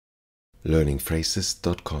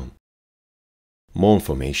learningphrases.com. More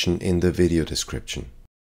information in the video description.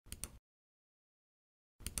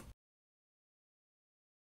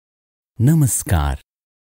 नमस्कार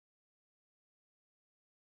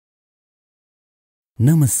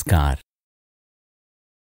नमस्कार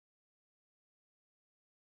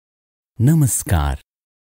नमस्कार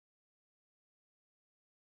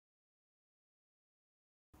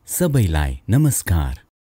सबैलाई नमस्कार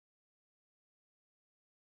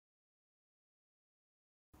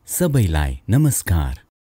सबैलाई नमस्कार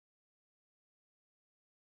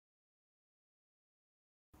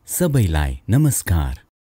सबैलाई नमस्कार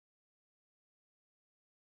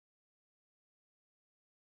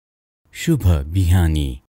शुभ बिहानी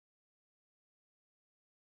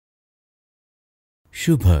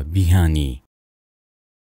शुभ बिहानी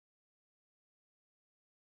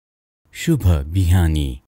शुभ बिहानी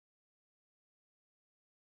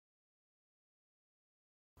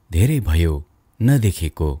धेरै भयो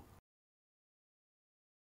नदेखेको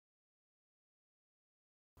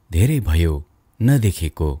धेरै भयो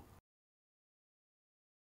नदेखेको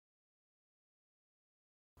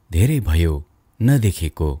धेरै भयो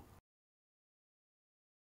नदेखेको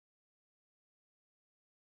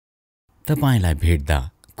तपाईलाई भेट्दा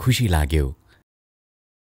खुशी लाग्यो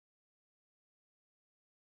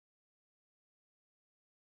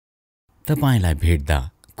तपाईलाई भेट्दा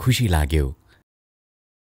खुशी लाग्यो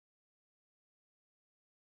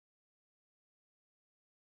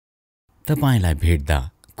तपाईलाई भेट्दा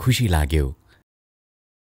खुशी लाग्यो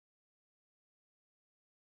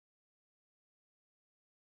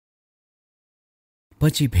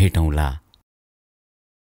पछि भेटौँला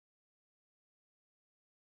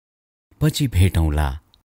पछि भेटौँला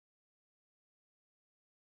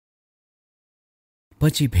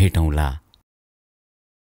पछि भेटौँला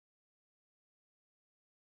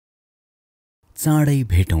चाँडै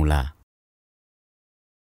भेटौँला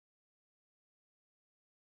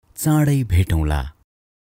चाँडै भेटौँला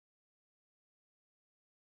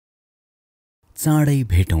चाँडै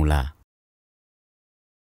भेटौँला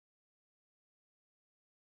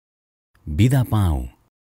बिदा पाऊँ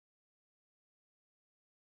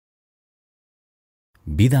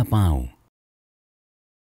बिदा पाऊँ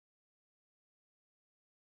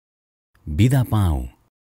बिदा पाऊँ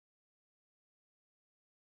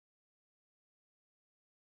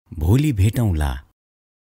भोलि भेटौँला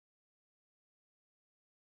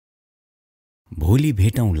भोलि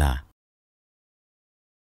भेटौँला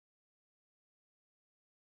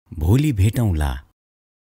भोलि भेटौँला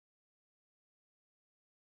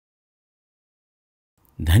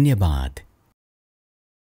धन्यवाद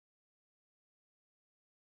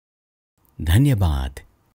धन्यवाद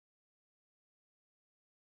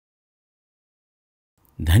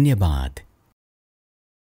धन्यवाद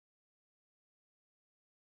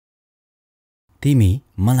तिमी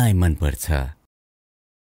मलाई मन पर्छ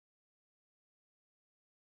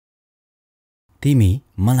तिमी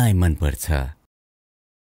मलाई मन पर्छ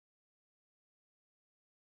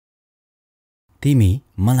तिमी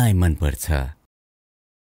मलाई मन पर्छ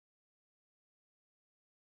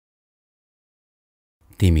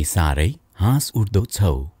तिमी सारै हाँस उठ्दो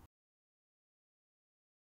छौ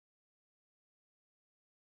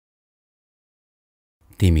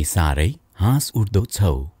तिमी सारै हाँस उठ्दो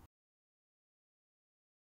छौ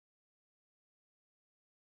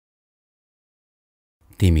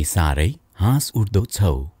तिमी सारै हाँस उठ्दो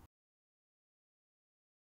छौ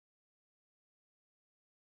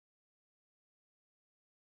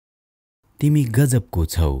तिमी गजबको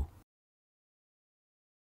छौ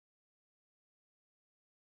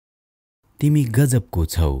तिमी गजबको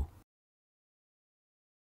छौ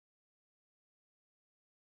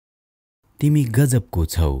तिमी गजबको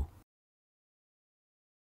छौ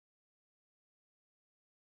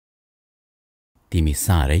तिमी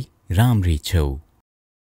सारै राम्री छौ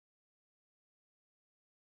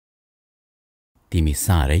तिमी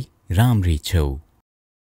सारै राम्री छौ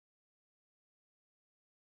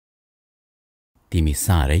तिमी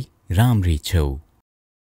सारै राम्री छौ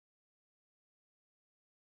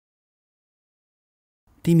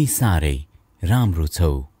तिमी सारै राम्रो छौ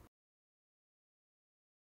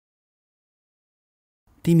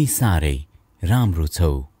तिमी सारै राम्रो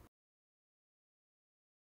छौ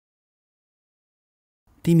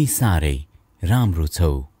तिमी सारै राम्रो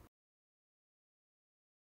छौ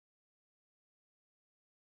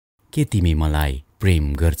के तिमी मलाई प्रेम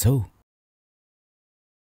गर्छौ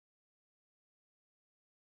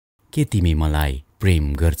के तिमी मलाई प्रेम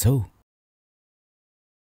गर्छौ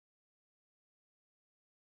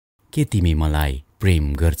के तिमी मलाई प्रेम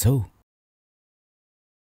गर्छौ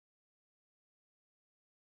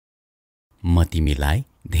म तिमीलाई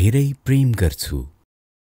धेरै प्रेम गर्छु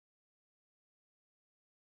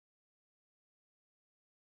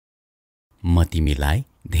म तिमीलाई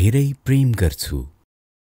धेरै प्रेम गर्छु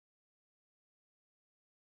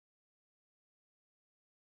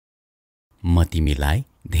म तिमीलाई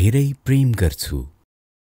धेरै प्रेम गर्छु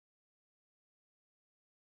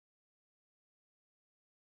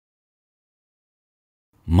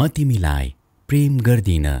म तिमीलाई प्रेम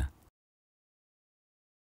गर्दिन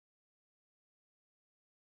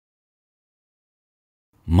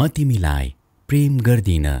म तिमीलाई प्रेम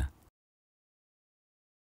गर्दिन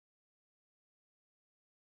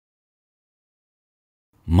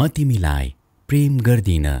म तिमीलाई प्रेम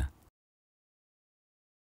गर्दिन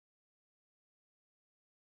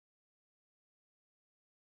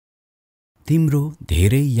तिम्रो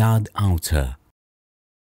धेरै याद आउँछ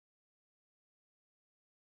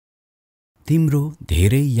तिम्रो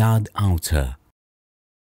धेरै याद आउँछ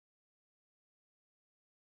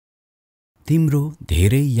तिम्रो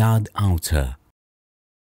धेरै याद आउँछ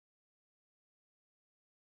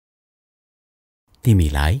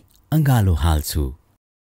तिमीलाई अँगालो हाल्छु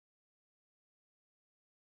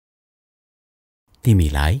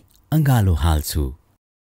तिमीलाई अँगालो हाल्छु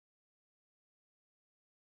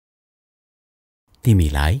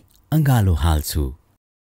तिमीलाई अँगालो हाल्छु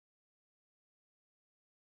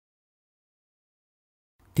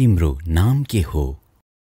तिम्रो नाम के हो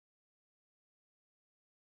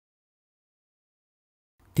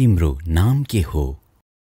तिम्रो नाम के हो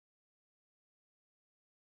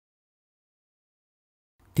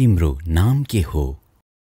तिम्रो नाम के हो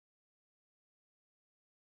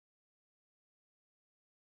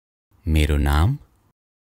मेरो नाम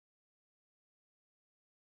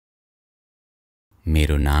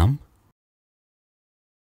मेरो नाम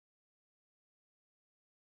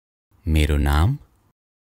मेरो नाम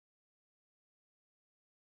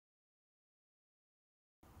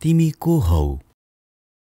तिमी को हौ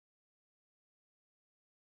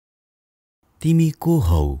तिमी को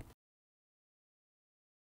हौ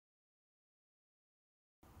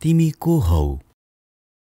तिमी को हौ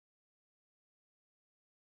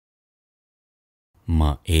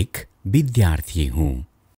म एक विद्यार्थी हूँ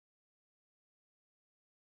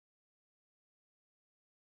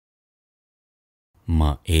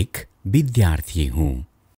म एक विद्यार्थी हूँ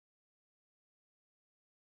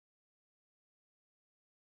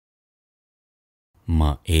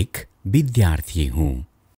म एक विद्यार्थी हूँ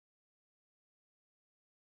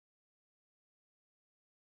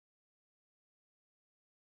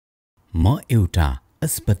म एउटा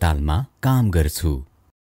अस्पतालमा काम गर्छु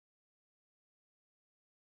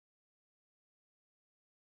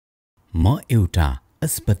म एउटा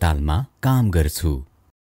अस्पतालमा काम गर्छु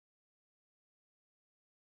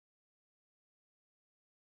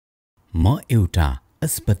म एउटा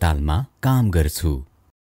अस्पतालमा काम गर्छु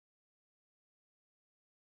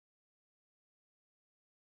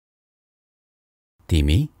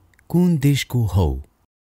तिमी कुन देशको हौ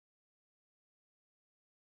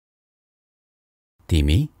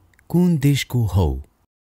तिमी कुन देशको हौ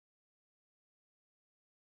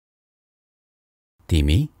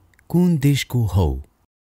तिमी कुन देशको हौ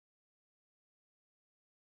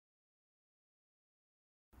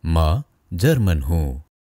म जर्मन हूँ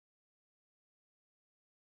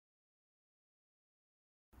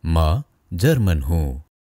म जर्मन हूँ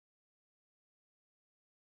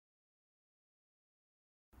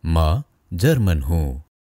म जर्मन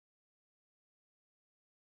हूँ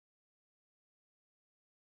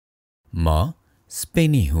म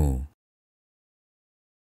स्पेनी हूँ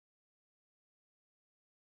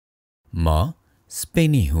म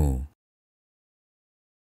स्पेनी हूँ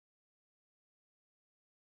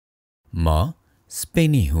म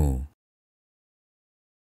स्पेनी हूँ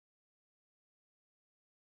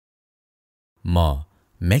म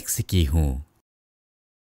मेक्सिकी हूँ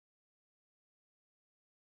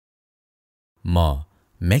म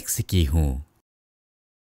मेक्सिकी हूँ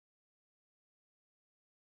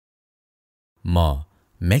म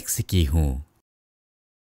मेक्सिकी हूँ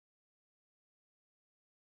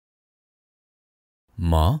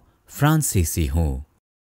म फ्रांसीसी हूँ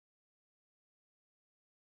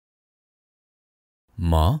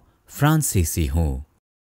म फ्रांसीसी हूँ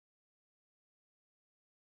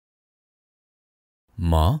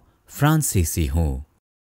म फ्रांसीसी हूँ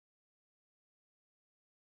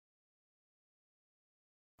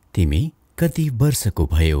तिमी कति वर्षको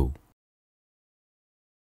भयौ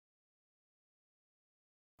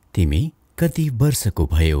तिमी कति वर्षको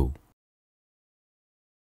भयौ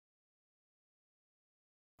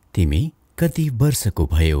तिमी कति वर्षको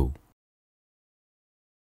भयौ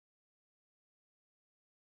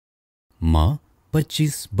म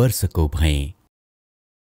 25 वर्षको भएँ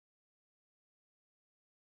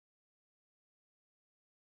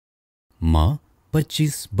म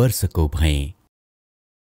 25 वर्षको भएँ।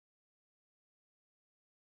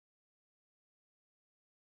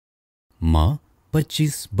 म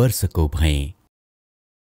 25 वर्षको भएँ।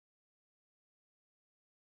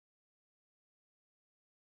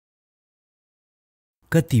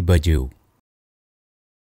 कति बज्यो?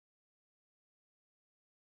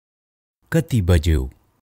 कति बज्यो?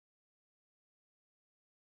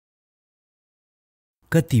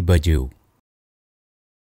 कति बज्यो?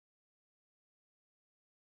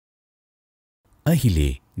 अहिले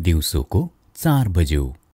दिउँसोको 4 बज्यो।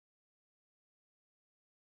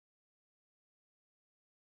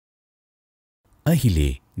 अहिले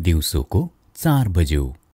दिउँसोको 4 बज्यो।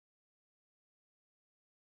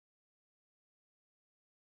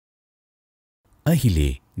 अहिले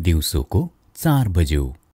दिउँसोको 4 बज्यो।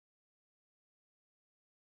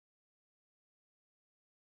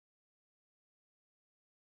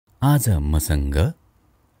 आज मसँग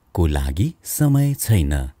को लागि समय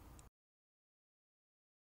छैन।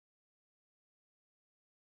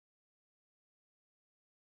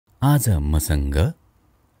 आज मसँग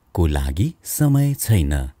को लागि समय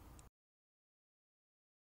छैन।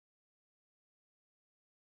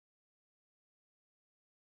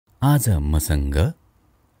 आज मसँग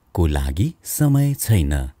को लागि समय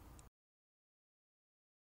छैन।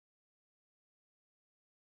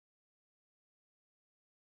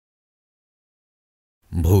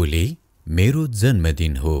 भोलि मेरो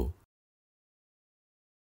जन्मदिन हो।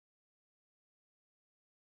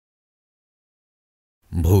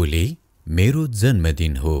 भोलि मेरो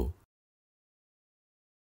जन्मदिन हो।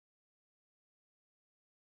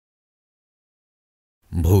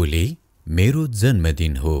 भोलि मेरो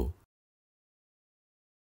जन्मदिन हो।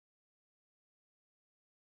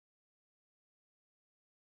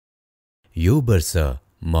 यो वर्ष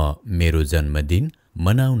म मेरो जन्मदिन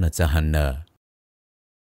मनाउन चाहन्न।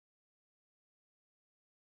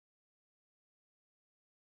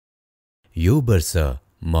 यो वर्ष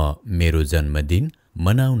म मेरो जन्मदिन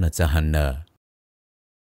मनाउन चाहन्न।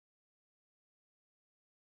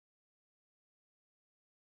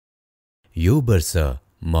 यो वर्ष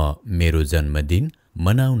म मेरो जन्मदिन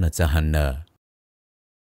मनाउन चाहन्न।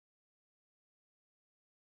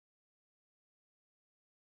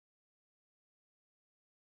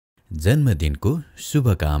 जन्मदिनको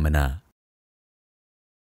शुभकामना।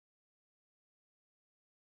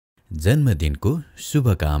 जन्मदिनको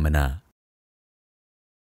शुभकामना।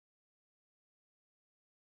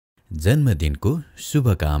 जन्मदिनको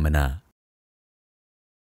शुभकामना।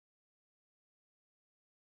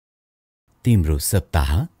 तिम्रो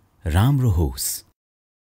सप्ताह राम्रो होस्।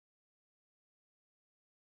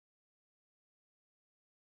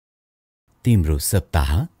 तिम्रो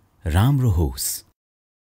सप्ताह राम्रो होस्।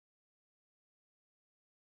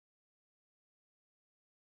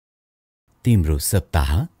 तिम्रो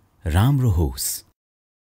सप्ताह राम्रो होस्।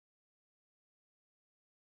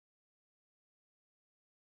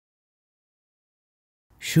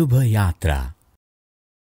 शुभ यात्रा।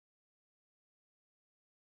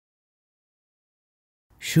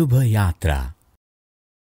 शुभ यात्रा।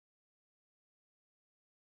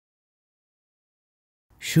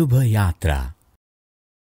 शुभ यात्रा।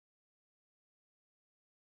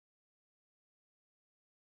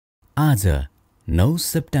 आज 9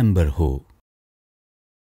 सेप्टेम्बर हो।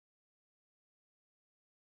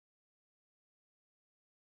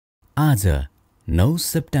 आज 9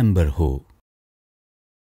 सेप्टेम्बर हो।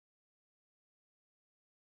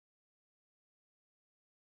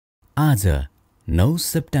 आज 9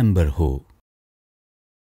 सेप्टेम्बर हो।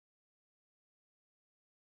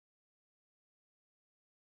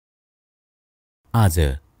 आज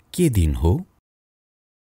के दिन हो?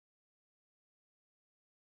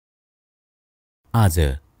 आज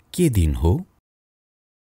के दिन हो?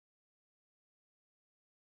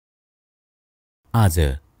 आज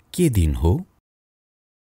के दिन हो?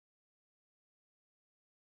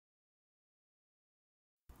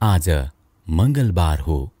 आज मंगलबार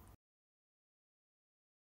हो।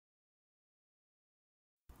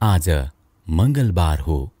 आज मंगलबार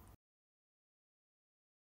हो।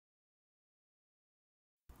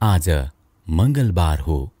 आज मंगलबार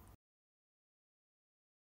हो।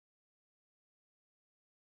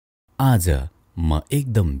 आज म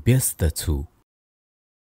एकदम व्यस्त छु।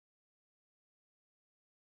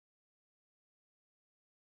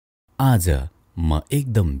 आज म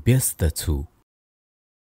एकदम व्यस्त छु।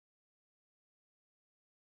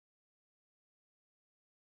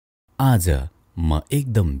 आज म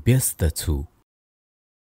एकदम व्यस्त छु।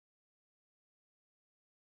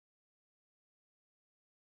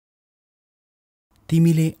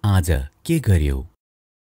 तिमीले आज के गर्यौ?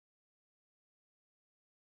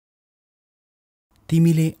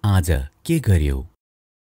 तिमीले आज के गर्यौ?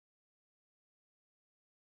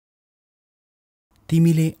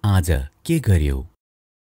 तिमीले आज के गर्यौ?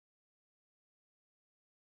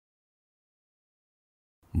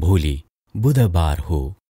 भोलि बुधबार हो।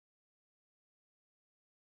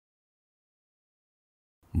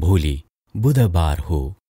 भोलि बुधबार हो।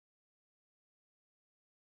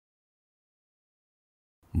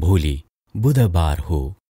 भोलि बुधबार हो।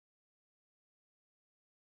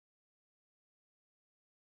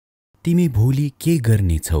 तिमी भोलि के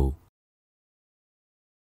गर्नेछौ?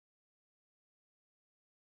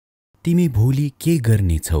 तिमी भोलि के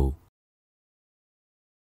गर्नेछौ?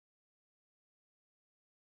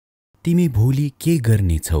 तिमी भोलि के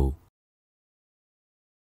गर्नेछौ?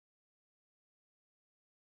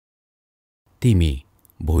 तिमी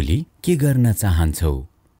भोलि के गर्न चाहन्छौ?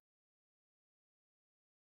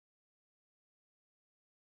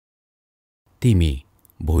 तिमी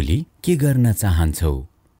भोलि के गर्न चाहन्छौ?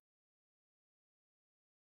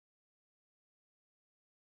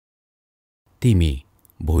 तिमी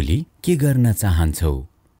भोलि के गर्न चाहन्छौ?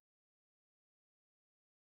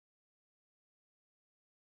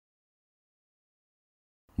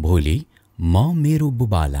 भोलि म मेरो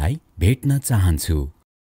बुबालाई भेट्न चाहन्छु।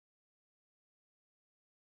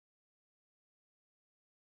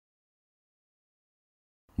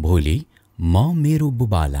 भोलि म मेरो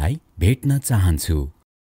बुबालाई भेट्न चाहन्छु।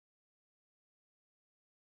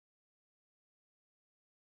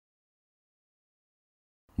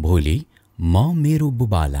 भोलि म मेरो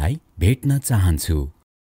बुबालाई भेट्न चाहन्छु।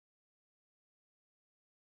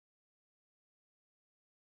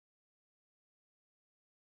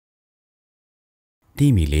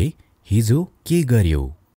 तिमीले हिजो के गर्यौ?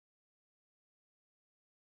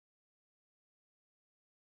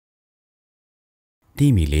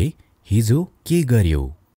 तिमीले हिजो के गर्यौ?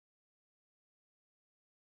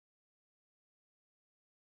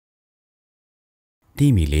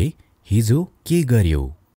 तिमीले हिजो के गर्यौ?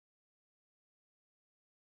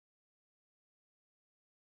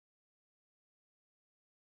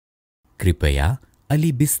 कृपया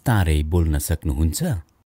अलि बिस्तारै बोल्न सक्नुहुन्छ?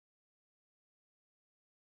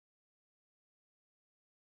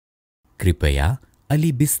 कृपया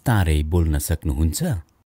अलि बिस्तारै बोल्न सक्नुहुन्छ?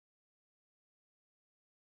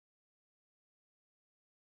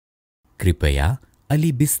 कृपया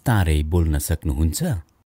अलि बिस्तारै बोल्न सक्नुहुन्छ?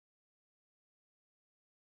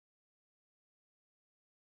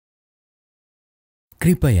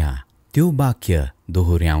 कृपया त्यो वाक्य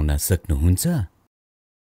दोहोर्याउन सक्नुहुन्छ?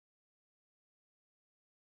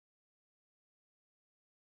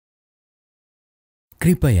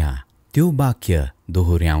 कृपया त्यो वाक्य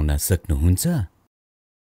दोहोर्याउन सक्नुहुन्छ?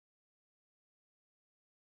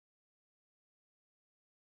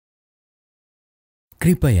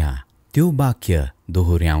 कृपया त्यो वाक्य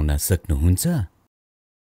दोहोर्याउन सक्नुहुन्छ?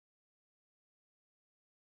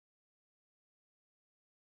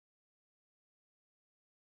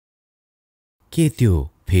 के त्यो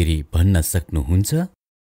फेरि भन्न सक्नुहुन्छ?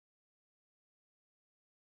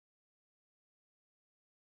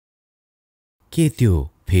 के त्यो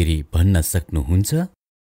फेरि भन्न सक्नुहुन्छ?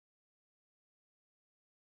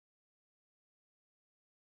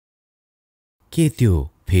 के त्यो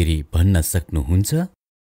फेरि भन्न सक्नुहुन्छ?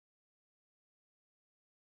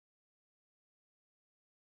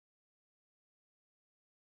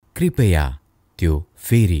 कृपया त्यो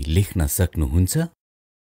फेरि लेख्न सक्नुहुन्छ?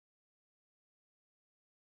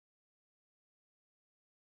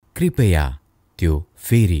 कृपया त्यो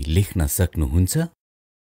फेरि लेख्न सक्नुहुन्छ?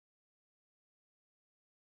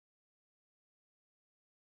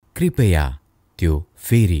 कृपया त्यो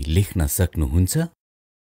फेरि लेख्न सक्नुहुन्छ?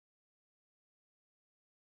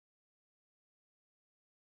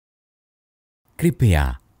 कृपया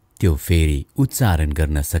त्यो फेरि उच्चारण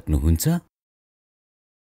गर्न सक्नुहुन्छ?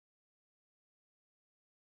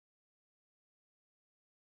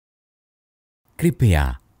 कृपया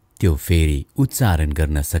त्यो फेरि उच्चारण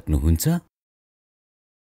गर्न सक्नुहुन्छ?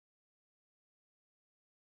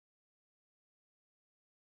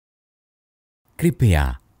 कृपया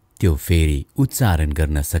त्यो फेरि उच्चारण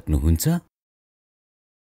गर्न सक्नुहुन्छ?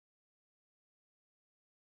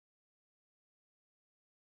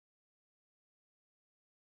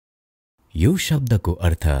 यो शब्दको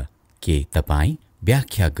अर्थ के तपाईँ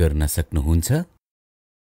व्याख्या गर्न सक्नुहुन्छ?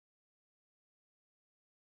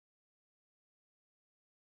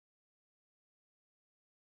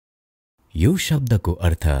 यो शब्दको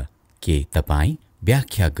अर्थ के तपाईँ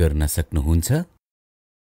व्याख्या गर्न सक्नुहुन्छ?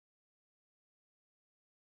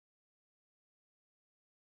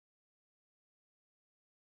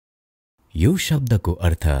 यो शब्दको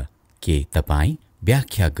अर्थ के तपाईँ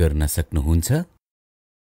व्याख्या गर्न सक्नुहुन्छ?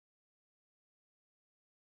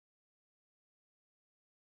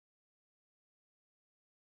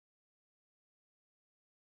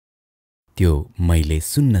 त्यो मैले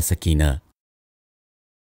सुन्न सकिन।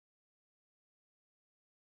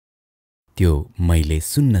 त्यो मैले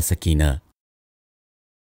सुन्न सकिन।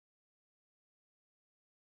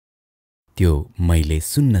 त्यो मैले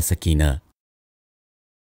सुन्न सकिन।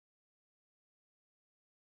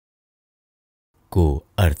 को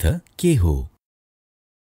अर्थ के हो?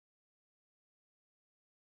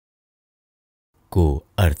 को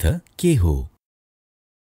अर्थ के हो?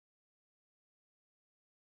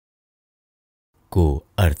 को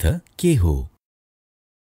अर्थ के हो?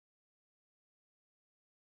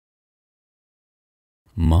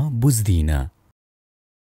 म बुझ्दिन।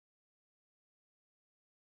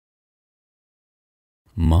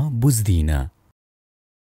 म बुझ्दिन।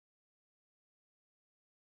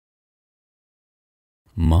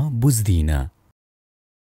 म बुझ्दिन।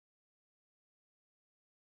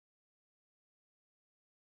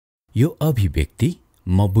 यो अभिव्यक्ति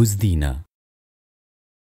म बुझ्दिन।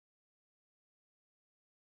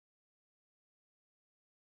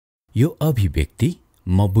 यो अभिव्यक्ति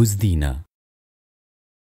म बुझ्दिन।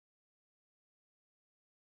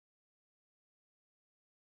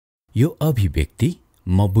 यो अभिव्यक्ति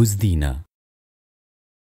म बुझ्दिन।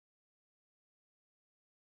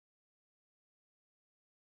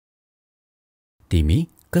 तिमी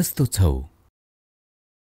कस्तो छौ?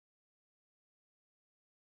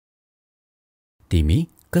 तिमी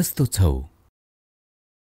कस्तो छौ?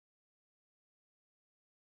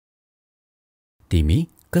 तिमी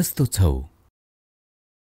कस्तो छौ?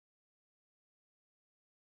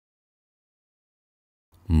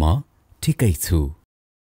 म ठिकै छु।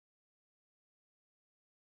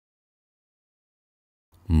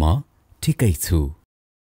 म ठिकै छु।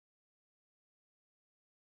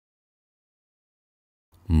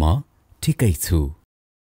 म ठिकै छु।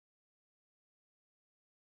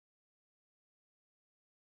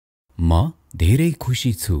 म धेरै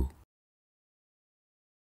खुसी छु।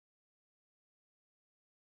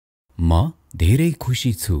 म धेरै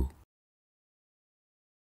खुसी छु।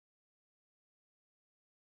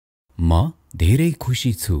 म धेरै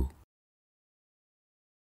खुसी छु।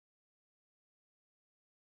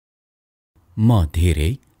 म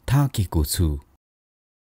धेरै थाकेको छु।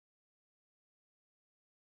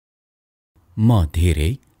 म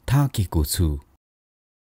धेरै थाकेको छु।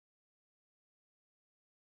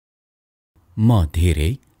 म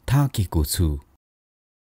धेरै थाकेको छु।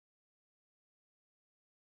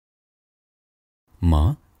 म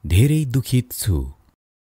धेरै दुखित छु।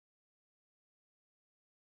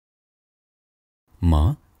 म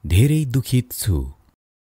धेरै दुखित छु।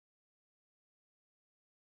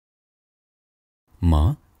 म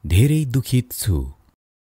धेरै दुखित छु।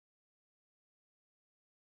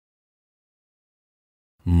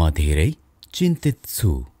 म धेरै चिन्तित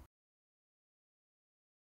छु।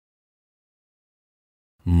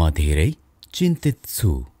 म धेरै चिन्तित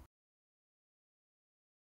छु।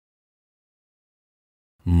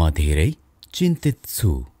 म धेरै चिन्तित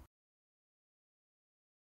छु।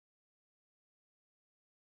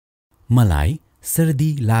 मलाई सर्दी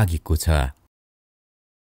लागेको छ।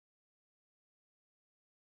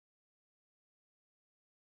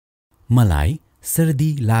 मलाई सर्दी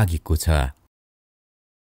लागेको छ।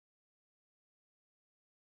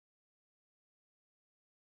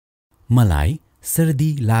 मलाई सर्दी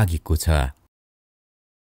लागेको छ।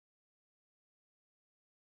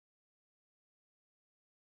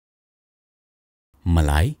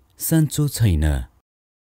 मलाई सन्चो छैन।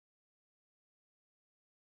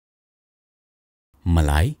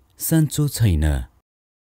 मलाई सन्चो छैन।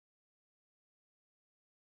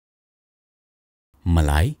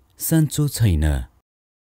 मलाई सन्चो छैन।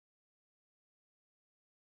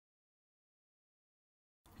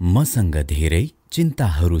 मसँग धेरै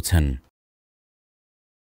चिन्ताहरू छन्।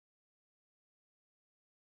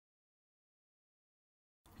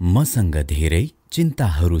 मसँग धेरै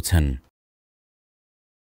चिन्ताहरू छन्।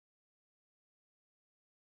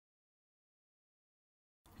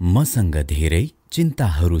 मसँग धेरै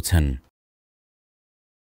चिन्ताहरू छन्।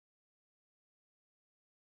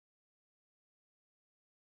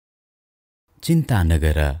 चिन्ता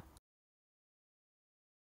नगर।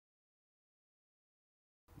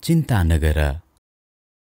 चिन्ता नगर।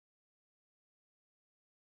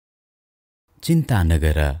 चिन्ता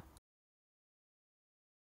नगर।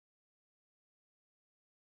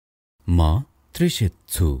 म तृषित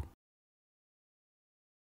छु।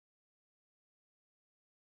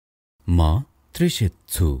 म तृषित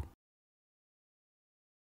छु।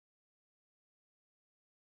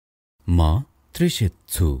 म तृषित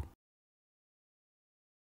छु।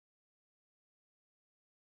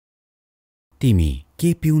 तिमी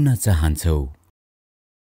के पिउन चाहन्छौ?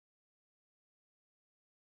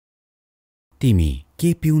 तिमी के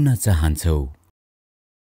पिउन चाहन्छौ?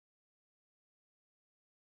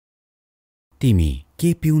 तिमी के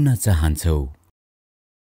पिउन चाहन्छौ?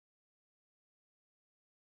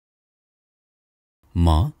 म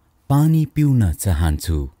पानी पिउन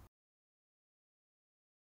चाहन्छु।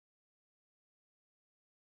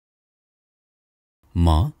 म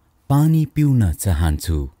पानी पिउन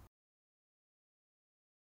चाहन्छु।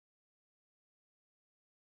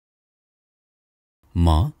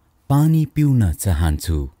 म पानी पिउन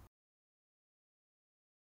चाहन्छु।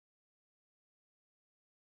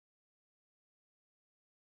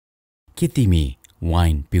 के तिमी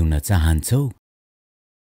वाइन पिउन चाहन्छौ?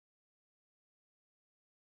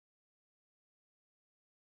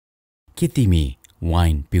 के तिमी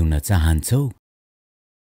वाइन पिउन चाहन्छौ?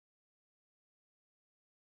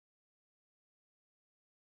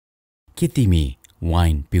 के तिमी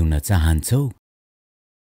वाइन पिउन चाहन्छौ?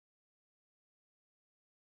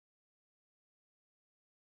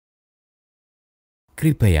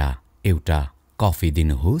 कृपया एउटा कफी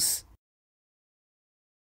दिनुहोस्।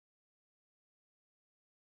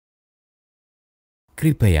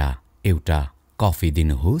 कृपया एउटा कफी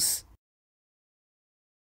दिनुहोस्।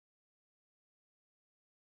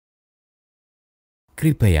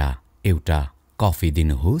 कृपया एउटा कफी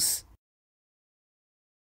दिनुहोस्।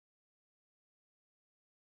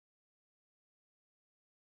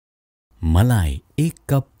 मलाई एक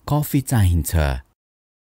कप कफी चाहिन्छ।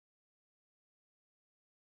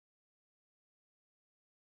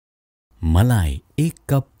 मलाई एक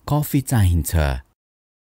कप कफी चाहिन्छ।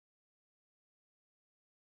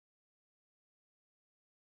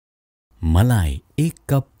 मलाई एक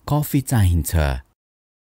कप कफी चाहिन्छ।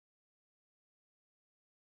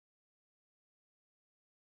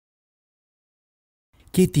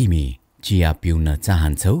 के तिमी चिया पिउन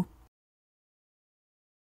चाहन्छौ?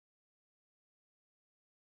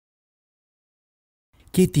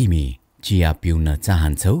 के तिमी चिया पिउन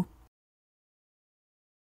चाहन्छौ?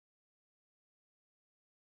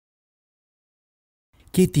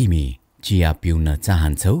 के तिमी चिया पिउन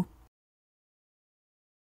चाहन्छौ?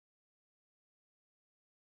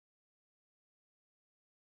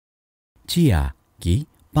 चिया कि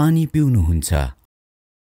पानी पिउनुहुन्छ?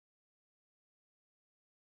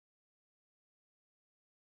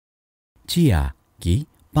 चिया कि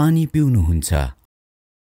पानी पिउनुहुन्छ?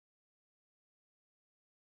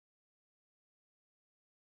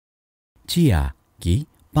 चिया कि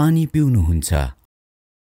पानी पिउनुहुन्छ?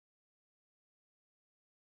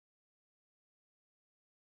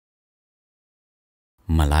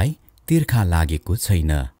 मलाई तिर्खा लागेको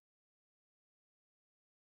छैन।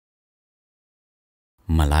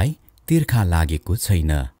 मलाई तिर्खा लागेको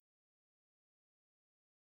छैन।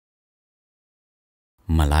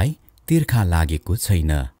 मलाई तिर्खा लागेको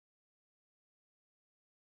छैन।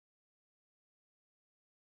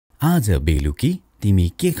 आज बेलुकी तिमी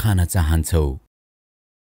के खान चाहन्छौ?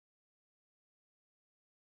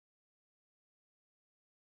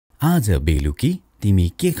 आज बेलुकी तिमी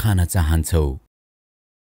के खान चाहन्छौ?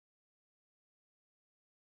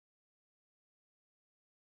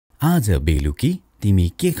 आज बेलुकी तिमी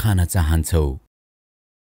के खान चाहन्छौ?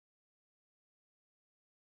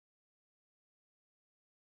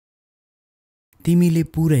 तिमीले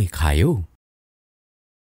पुरै खायौ?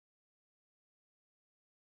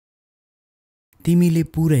 तिमीले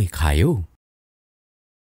पुरै खायौ?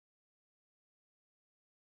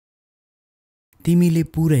 तिमीले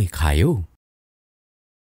पुरै खायौ?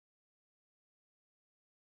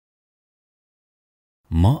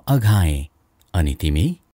 म अघाएँ अनि तिमी?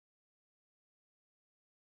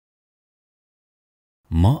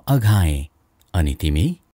 म अघाएँ अनि तिमी?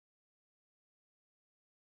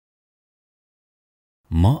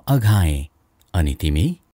 म अघाएँ अनि तिमी?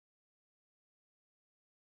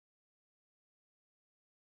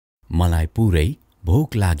 मलाई पुरै भोक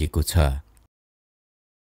लागेको छ।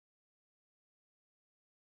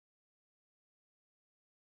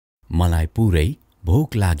 मलाई पुरै भोक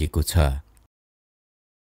लागेको छ।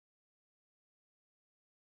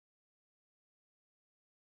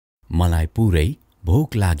 मलाई पुरै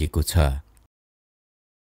भोक लागेको छ।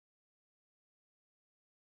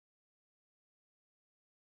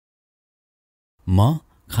 म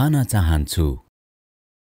खान चाहन्छु।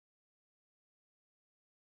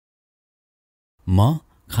 म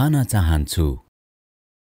खान चाहन्छु।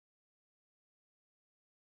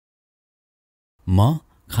 म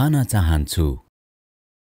खान चाहन्छु।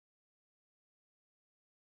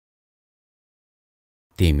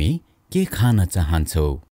 तिमी के खान चाहन्छौ?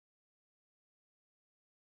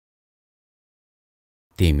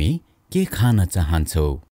 तिमी के खान चाहन्छौ?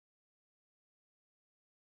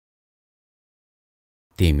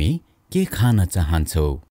 तिमी के खान चाहन्छौ?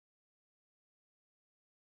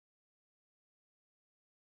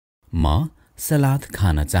 म सलाद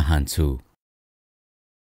खान चाहन्छु।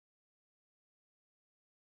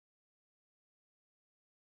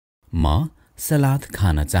 म सलाद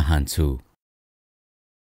खान चाहन्छु।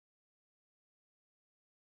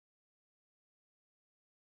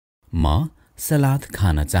 म सलाद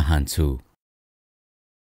खान चाहन्छु।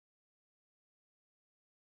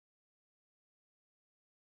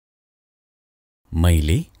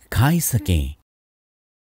 मैले खाइसकेँ।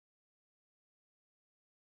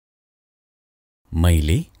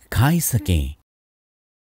 मैले खाइसकेँ।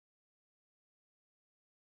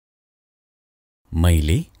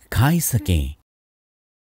 मैले खाइसकेँ।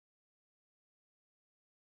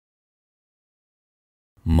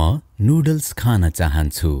 म नुडल्स खान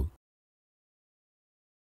चाहन्छु।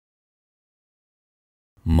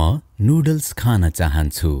 म नुडल्स खान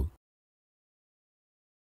चाहन्छु।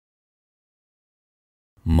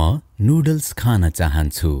 म नुडल्स खान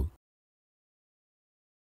चाहन्छु।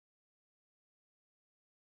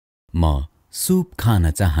 म सुप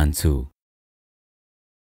खान चाहन्छु।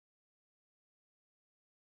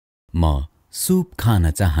 म सुप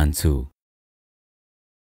खान चाहन्छु।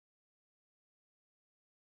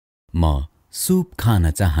 म सुप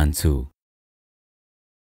खान चाहन्छु।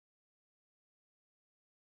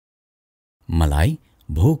 मलाई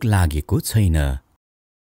भोक लागेको छैन।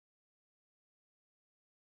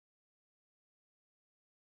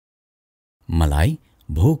 मलाई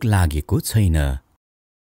भोक लागेको छैन।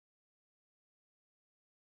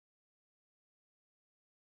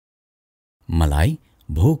 मलाई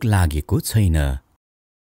भोक लागेको छैन।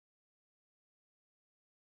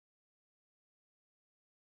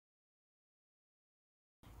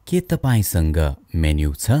 के तपाईसँग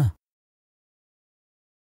मेन्यु छ?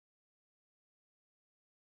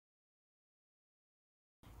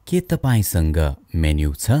 के तपाईसँग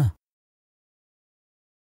मेन्यु छ?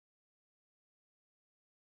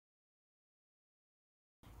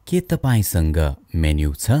 के तपाईसँग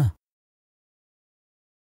मेन्यु छ?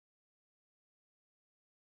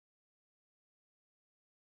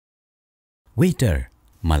 वेटर,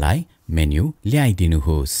 मलाई मेन्यु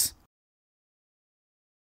ल्याइदिनुहोस्।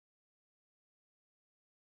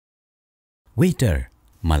 वेटर,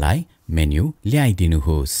 मलाई मेन्यु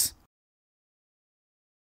ल्याइदिनुहोस्।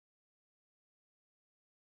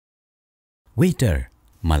 वेटर,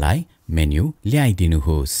 मलाई मेन्यु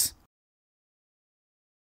ल्याइदिनुहोस्।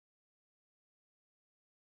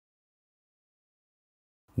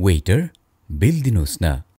 वेटर, बिल दिनुहोस् न।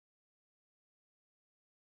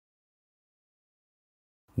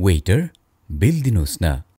 वेटर, बिल दिनुहोस्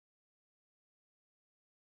न।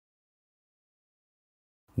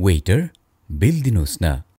 वेटर, बिल दिनुहोस्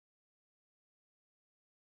न।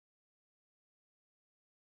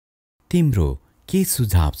 तिम्रो के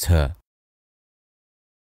सुझाव छ?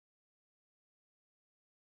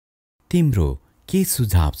 तिम्रो के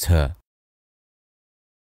सुझाव छ?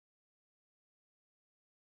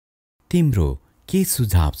 तिम्रो के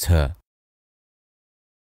सुझाव छ?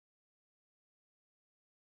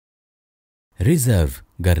 रिजर्भ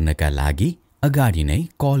गर्नका लागि अगाडि नै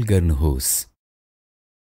कल गर्नुहोस्।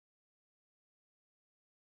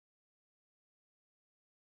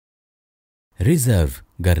 रिजर्भ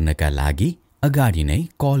गर्नका लागि अगाडि नै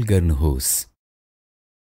कल गर्नुहोस्।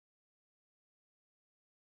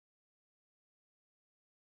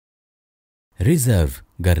 रिजर्भ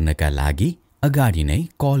गर्नका लागि अगाडि नै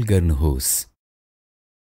कल गर्नुहोस्।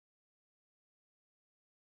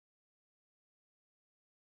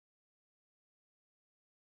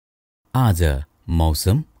 आज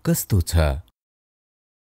मौसम कस्तो छ?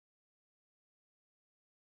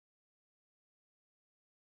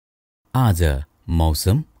 आज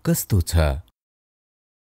मौसम कस्तो छ?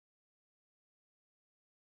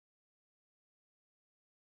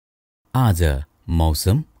 आज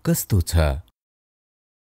मौसम कस्तो छ?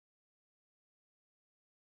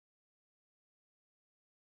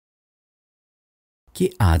 के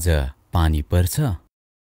आज पानी पर्छ?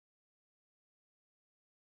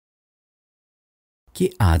 के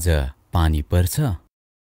आज पानी पर्छ?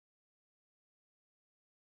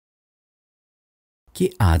 के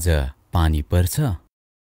आज पानी पर्छ?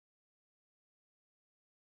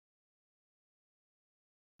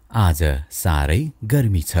 आज साह्रै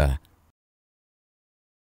गर्मी छ।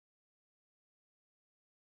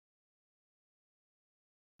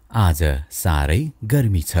 आज साह्रै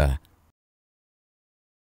गर्मी छ।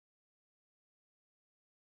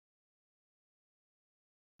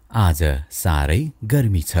 आज साह्रै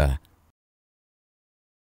गर्मी छ।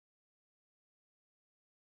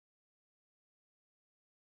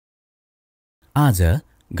 आज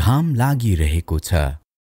घाम लागिरहेको छ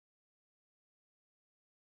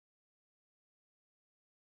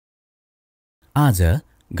आज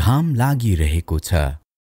घाम लागिरहेको छ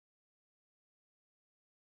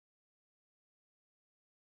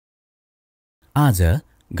आज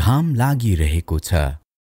घाम लागिरहेको छ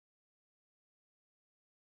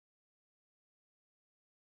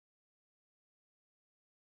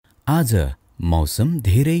आज मौसम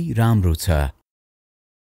धेरै राम्रो छ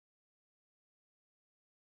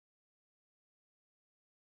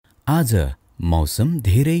आज मौसम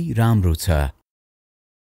धेरै राम्रो छ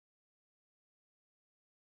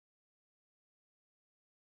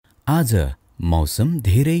आज मौसम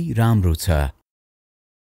धेरै राम्रो छ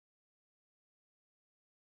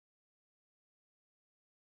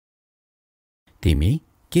तिमी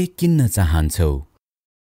के किन्न चाहन्छौ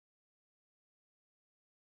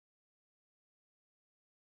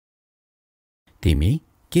तिमी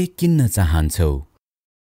के किन्न चाहन्छौ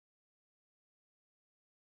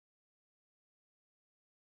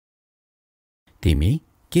तिमी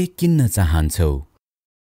के किन्न चाहन्छौ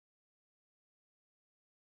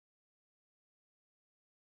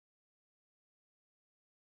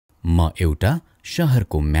म एउटा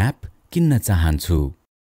शहरको म्याप किन्न चाहन्छु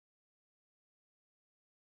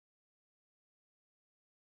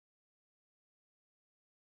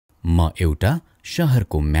म एउटा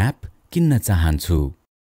शहरको म्याप किन्न चाहन्छु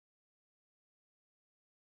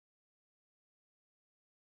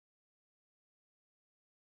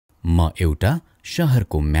म एउटा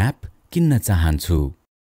शहरको म्याप किन्न चाहन्छु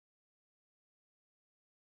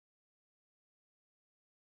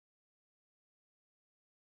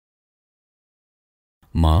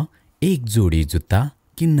म एक जोडी जुत्ता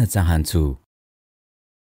किन्न चाहन्छु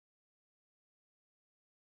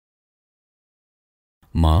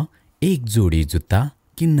म एक जोडी जुत्ता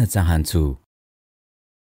किन्न चाहन्छु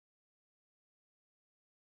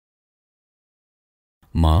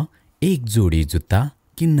म एक जोडी जुत्ता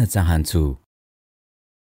किन्न चाहन्छु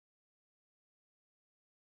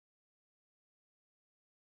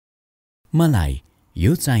मलाई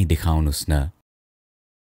यो चाहिँ देखाउनुस् न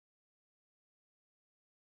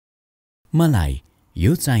मलाई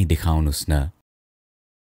यो चाहिँ देखाउनुस् न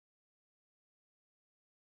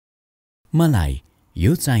मलाई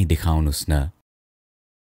यो चाहिँ देखाउनुस् न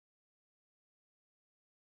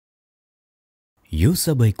यो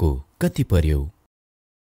सबैको कति पर्यो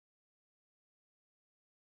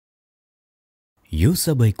यो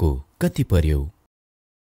सबैको कति पर्यो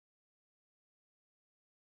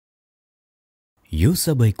यो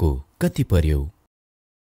सबैको कति पर्यो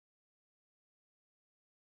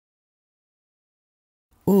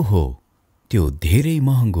ओहो त्यो धेरै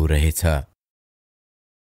महँगो रहेछ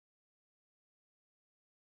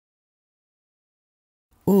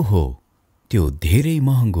ओहो त्यो धेरै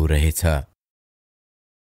महँगो रहेछ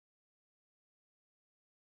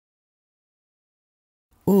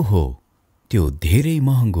ओहो त्यो धेरै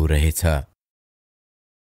महँगो रहेछ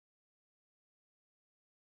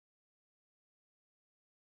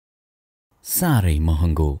साह्रै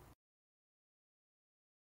महँगो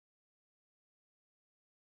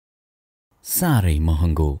साह्रै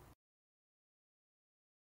महँगो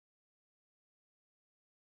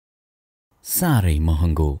साह्रै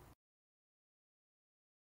महँगो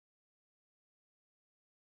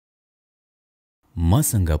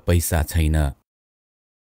मसँग पैसा छैन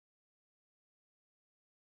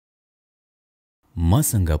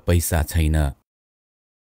मसँग पैसा छैन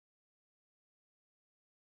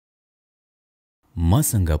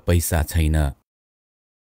मसँग पैसा छैन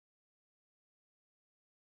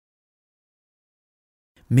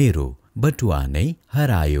मेरो बटुवा नै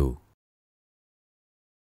हरायो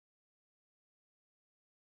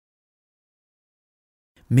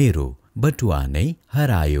मेरो बटुवा नै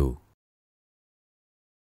हरायो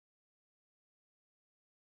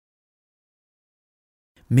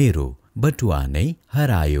मेरो बटुवा नै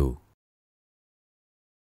हरायो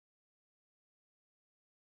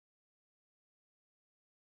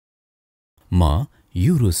म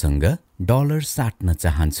युरोसँग डलर साट्न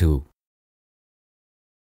चाहन्छु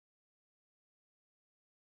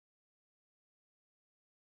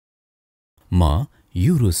म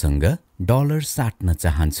युरोसँग डलर साट्न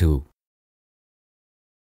चाहन्छु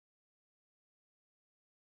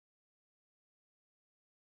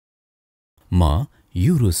म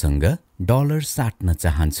युरोसँग डलर साट्न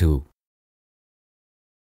चाहन्छु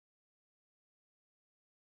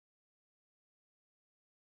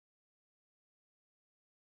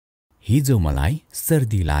हिजो मलाई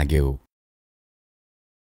सर्दी लाग्यो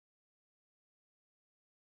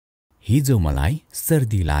हिजो मलाई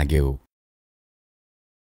सर्दी लाग्यो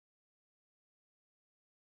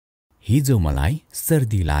हिजो मलाई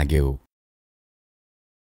सर्दी लाग्यो।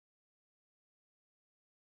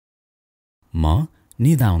 म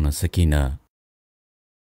निदाउन सकिन।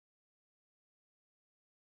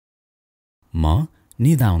 म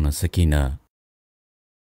निदाउन सकिन।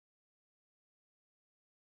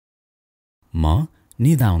 म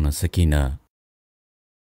निदाउन सकिन।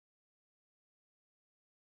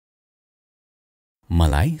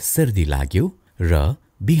 मलाई सर्दी लाग्यो र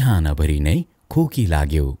बिहानभरि नै खोकी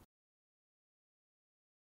लाग्यो।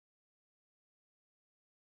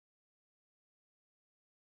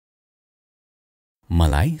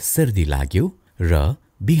 मलाई सर्दी लाग्यो र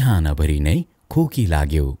बिहानभरि नै खोकी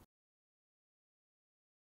लाग्यो।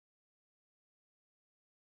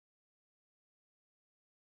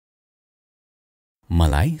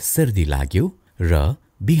 मलाई सर्दी लाग्यो र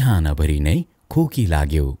बिहानभरि नै खोकी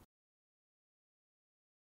लाग्यो।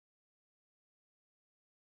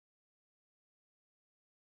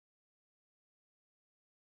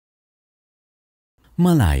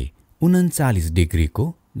 मलाई 39 डिग्रीको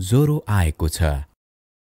ज्वरो आएको छ।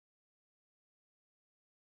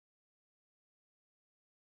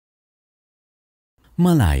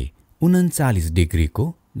 मलाई 39 डिग्रीको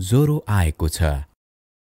ज्वरो आएको छ।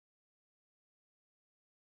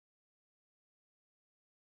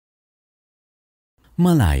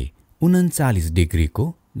 मलाई 39 डिग्रीको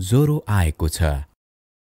ज्वरो आएको छ।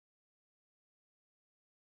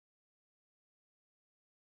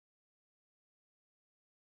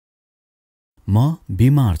 म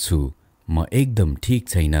बिमार छु। म एकदम ठीक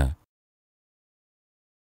छैन।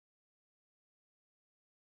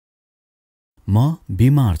 म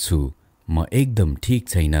बिमार छु। म एकदम ठीक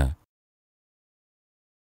छैन।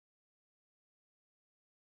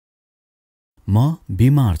 म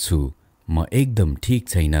बिमार छु। म एकदम ठीक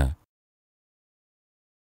छैन।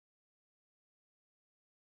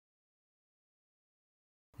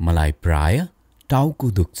 मलाई प्राय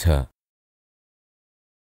टाउको दुख्छ।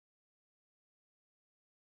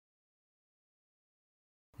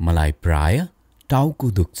 मलाई प्राय टाउको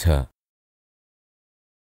दुख्छ।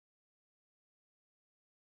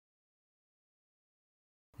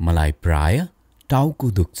 मलाई प्राय टाउको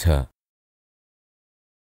दुख्छ।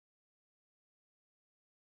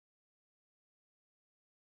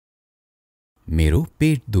 मेरो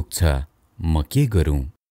पेट दुख्छ। म के गरौँ?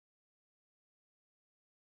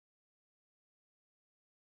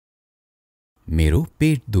 मेरो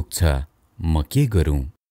पेट दुख्छ। म के गरौँ?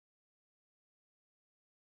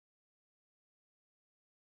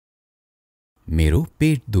 मेरो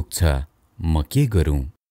पेट दुख्छ। म के गरौँ?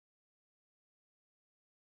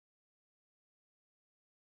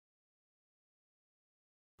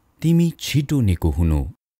 तिमी छिटो निको हुनु।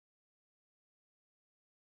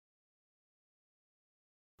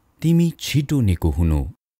 तिमी छिटो निको हुनु।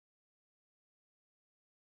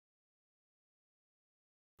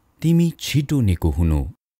 तिमी छिटो निको हुनु।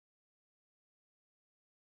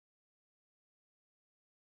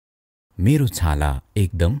 मेरो छाला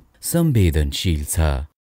एकदम संवेदनशील छ।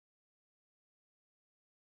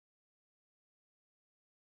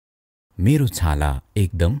 मेरो छाला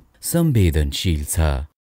एकदम संवेदनशील छ।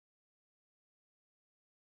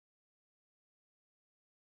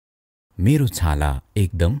 मेरो छाला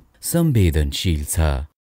एकदम संवेदनशील छ।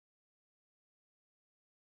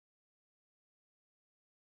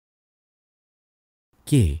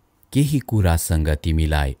 के केही कुरासँग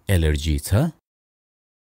तिमीलाई एलर्जी छ?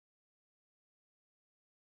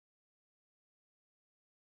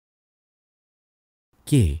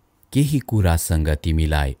 के केही कुरासँग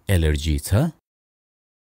तिमीलाई एलर्जी छ?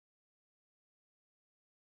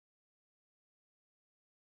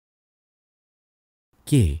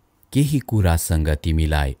 के केही कुरासँग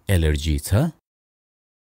तिमीलाई एलर्जी छ?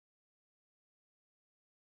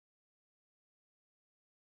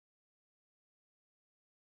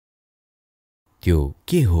 त्यो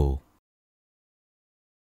के हो?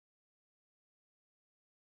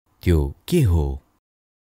 त्यो के हो?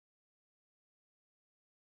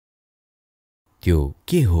 त्यो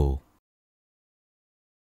के हो?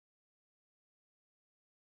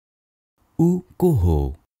 ऊ को हो?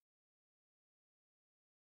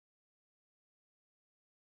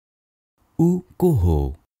 ऊ को हो?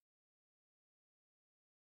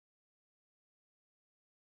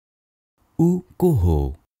 ऊ को हो?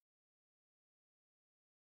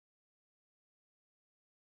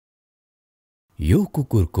 यो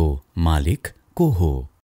कुकुरको मालिक को हो?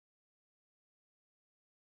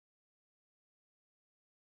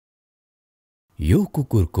 यो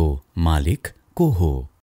कुकुरको मालिक को हो?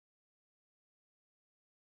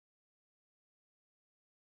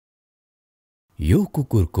 यो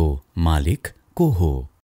कुकुरको मालिक को हो?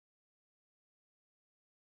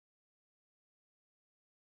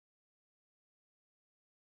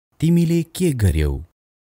 तिमीले के गर्यौ?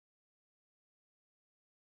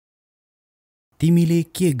 तिमीले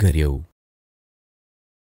के गर्यौ?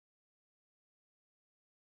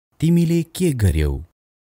 तिमीले के गर्यौ?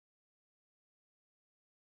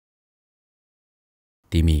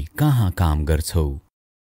 तिमी कहाँ काम गर्छौ?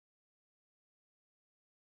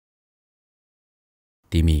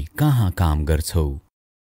 तिमी कहाँ काम गर्छौ?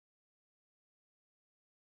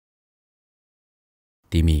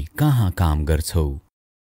 तिमी कहाँ काम गर्छौ?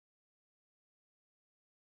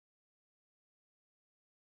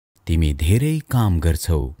 तिमी धेरै काम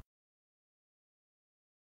गर्छौ?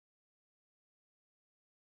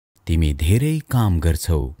 तिमी धेरै काम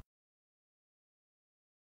गर्छौ?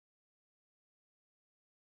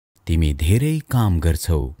 तिमी धेरै काम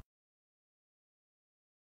गर्छौ?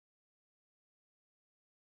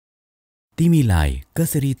 तिमीलाई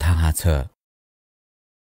कसरी थाहा छ?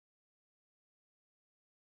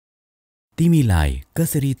 तिमीलाई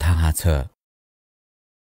कसरी थाहा छ?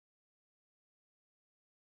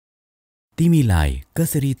 तिमीलाई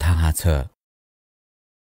कसरी थाहा छ?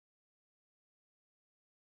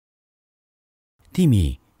 तिमी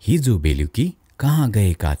हिजो बेलुकी कहाँ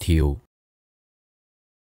गएका थियौ?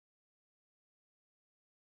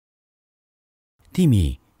 तिमी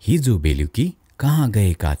हिजो बेलुकी कहाँ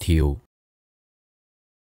गएका थियौ?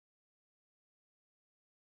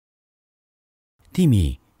 तिमी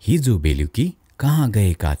हिजो बेलुकी कहाँ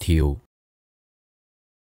गएका थियौ?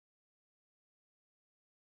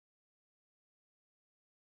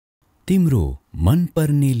 तिम्रो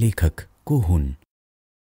मनपर्ने लेखक को हुन्?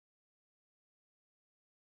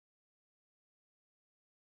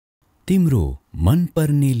 तिम्रो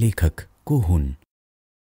मनपर्ने लेखक को हुन्?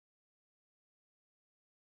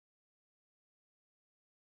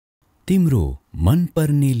 तिम्रो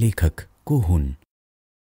मनपर्ने लेखक को हुन्?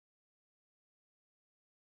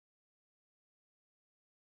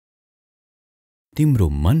 तिम्रो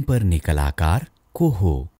मनपर्ने कलाकार को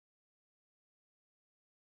हो?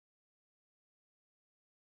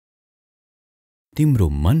 तिम्रो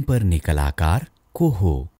मनपर्ने कलाकार को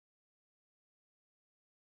हो?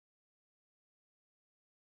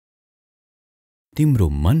 तिम्रो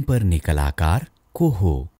मनपर्ने कलाकार को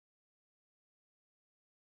हो?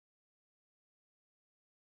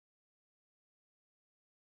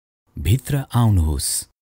 भित्र आउनुहोस्।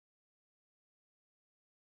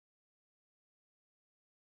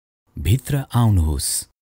 भित्र आउनुहोस्।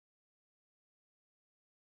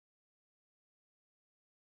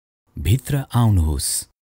 भित्र आउनुहोस्।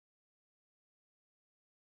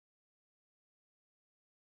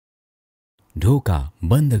 ढोका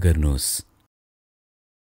बन्द गर्नुहोस्।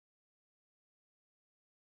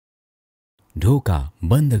 ढोका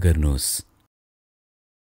बन्द गर्नुहोस्।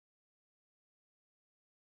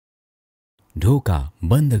 ढोका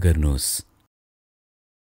बन्द गर्नुहोस्।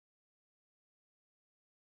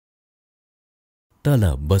 तल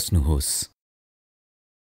बस्नुहोस्।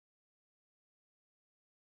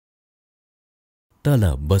 तल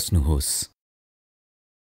बस्नुहोस्।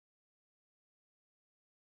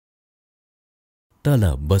 तल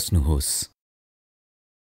बस्नुहोस्।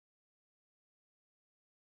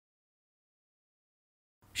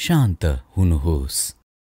 शान्त हुनुहोस्।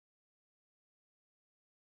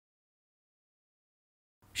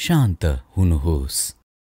 शान्त हुनुहोस्।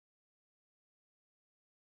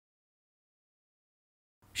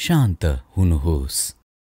 शान्त हुनुहोस्।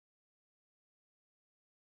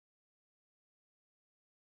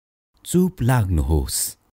 चुप लाग्नुहोस्।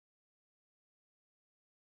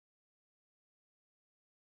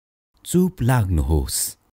 चुप लाग्नुहोस्।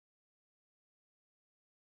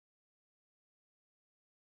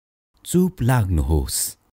 चुप लाग्नुहोस्।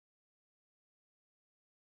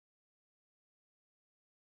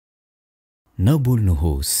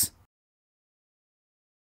 नबोल्नुहोस्।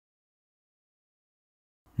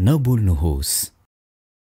 नबोल्नुहोस्।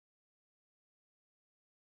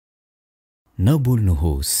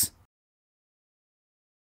 नबोल्नुहोस्।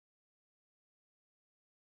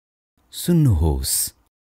 सुन्नुहोस्।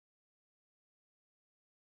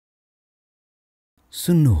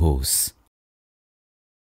 सुन्नुहोस्।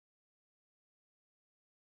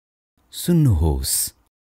 सुन्नुहोस्।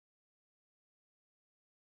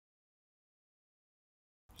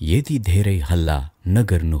 यति धेरै हल्ला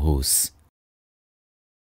नगर्नुहोस्।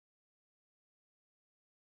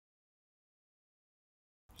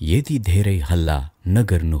 यति धेरै हल्ला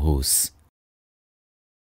नगर्नुहोस्।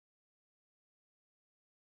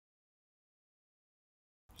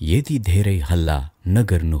 यति धेरै हल्ला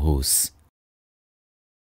नगर्नुहोस्।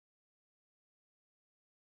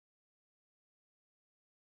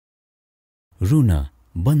 रुन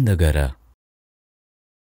बन्द गर।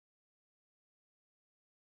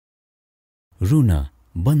 रुन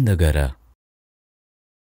बन्द गर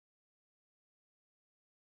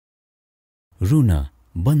रुन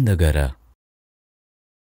बन्द गर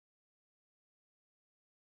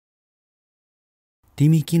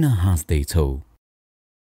तिमी किन हाँस्दैछौ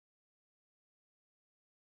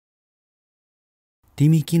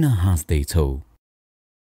तिमी किन हाँस्दैछौ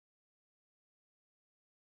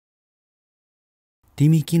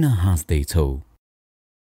तिमी किन हाँस्दैछौ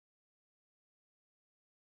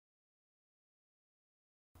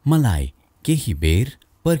मलाई केही बेर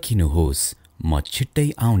पर्खिनुहोस् म छिट्टै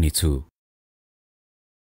आउनेछु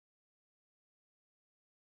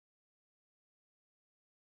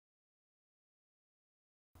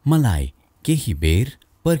मलाई केही बेर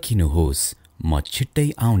पर्खिनुहोस् म छिट्टै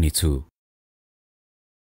आउनेछु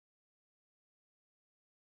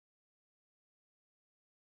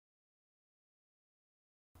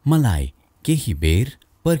मलाई केही बेर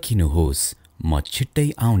पर्खिनुहोस् म छिट्टै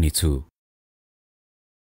आउनेछु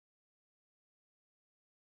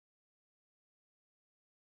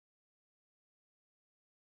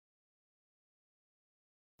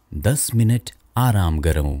 10 मिनट आराम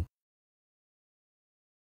गरौँ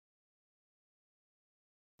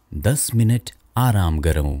 10 मिनट आराम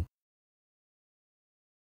गरौँ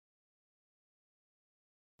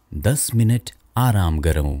 10 मिनट आराम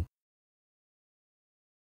गरौँ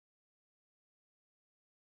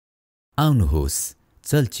आउनुहोस्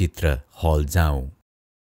चलचित्र हल जाउँ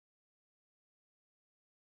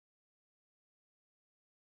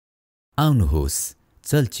आउनुहोस्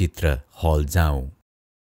चलचित्र हल जाउँ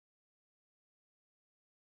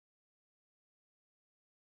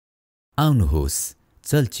आउनुहोस्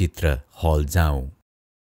चलचित्र हल जाउँ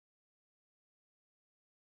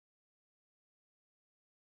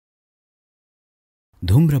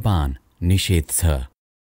धूम्रपान निषेध छ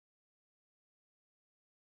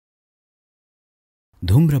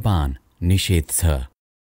धूम्रपान निषेध छ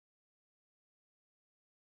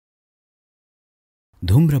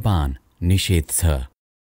धूम्रपान निषेध छ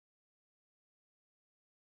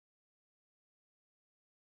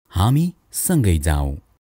हामी सँगै जाउँ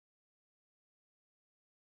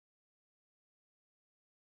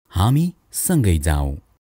हामी सँगै जाउँ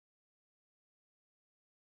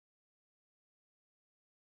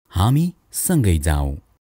हामी सँगै जाउँ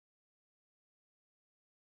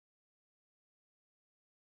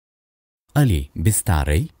अलि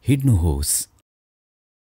बिस्तारै हिँड्नुहोस्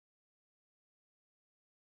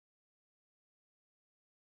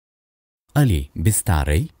अलि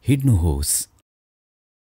बिस्तारै हिँड्नुहोस्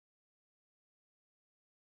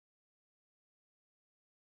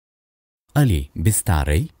अलि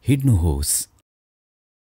बिस्तारै हिँड्नुहोस्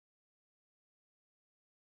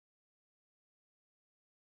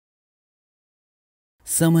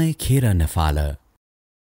समय खेर नफाल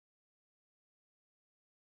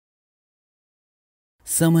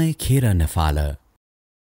समय खेर नफाल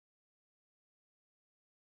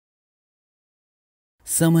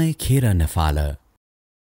समय खेर नफाल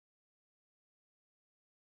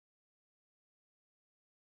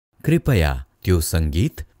कृपया त्यो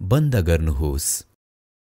संगीत बन्द गर्नुहोस्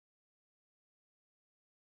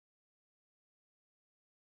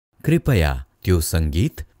कृपया त्यो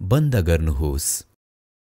संगीत बन्द गर्नुहोस्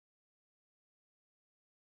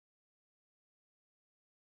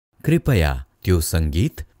कृपया त्यो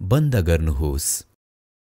संगीत बन्द गर्नुहोस्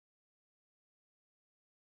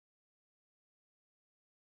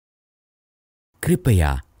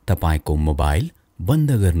कृपया तपाईको मोबाइल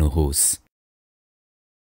बन्द गर्नुहोस्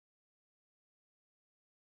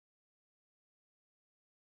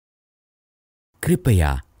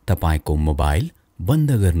कृपया तपाईको मोबाइल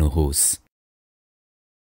बन्द गर्नुहोस्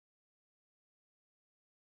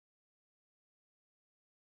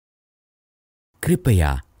कृपया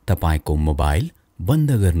तपाईको मोबाइल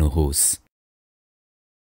बन्द गर्नुहोस्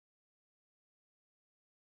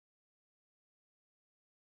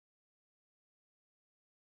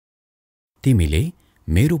तिमीले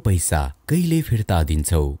मेरो पैसा कहिले फिर्ता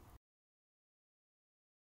दिन्छौ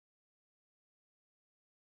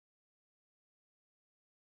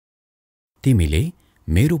तिमीले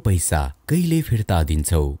मेरो पैसा कहिले फिर्ता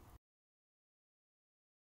दिन्छौ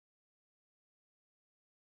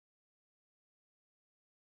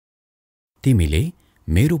तिमीले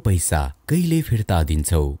मेरो पैसा कहिले फिर्ता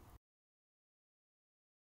दिन्छौ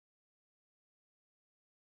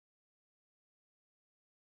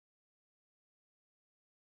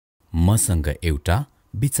मसँग एउटा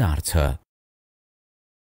विचार छ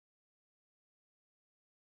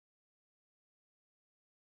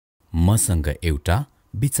मसँग एउटा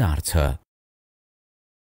विचार छ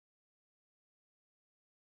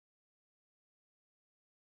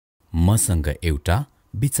मसँग एउटा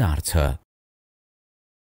विचार छ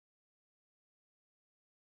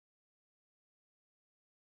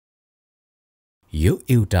यो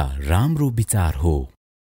एउटा राम्रो विचार हो।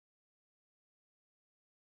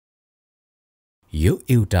 यो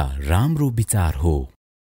एउटा राम्रो विचार हो।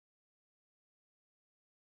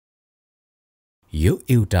 यो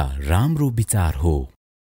एउटा राम्रो विचार हो।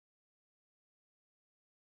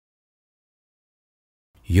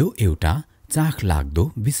 यो एउटा चाखलाग्दो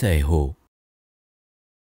विषय हो।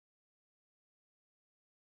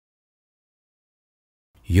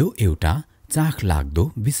 यो एउटा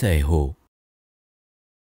चाखलाग्दो विषय हो।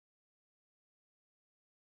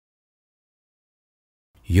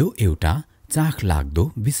 यो एउटा चाखलाग्दो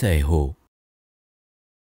विषय हो।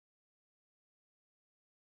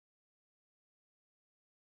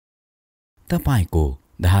 तपाईको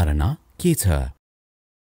धारणा के छ?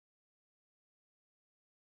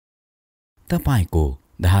 तपाईको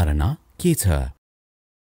धारणा के छ?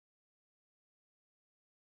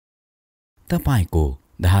 तपाईको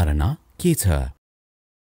धारणा के छ?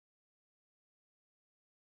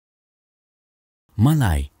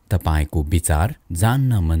 मलाई तपाईको विचार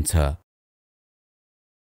जान्न मन छ।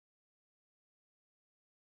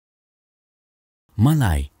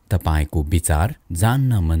 मलाई तपाईको विचार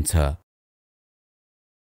जान्न मन छ।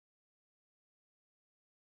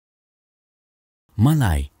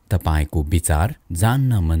 मलाई तपाईको विचार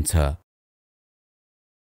जान्न मन छ।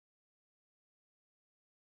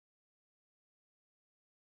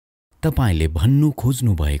 तपाईले भन्नु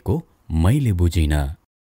खोज्नु भएको मैले बुझिन।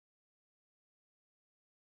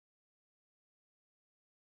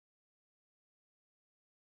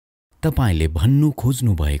 तपाईले भन्नु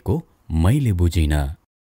खोज्नु भएको मैले बुझिन।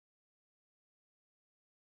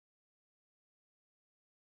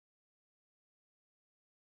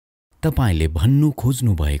 तपाईले भन्नु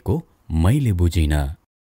खोज्नु भएको मैले बुझिन।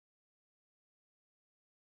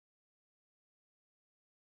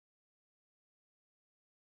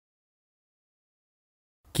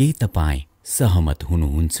 के तपाई सहमत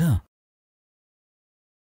हुनुहुन्छ?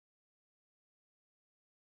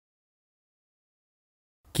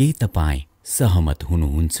 के तपाई सहमत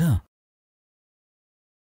हुनुहुन्छ?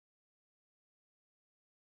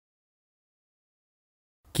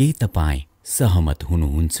 के तपाई सहमत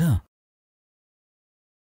हुनुहुन्छ?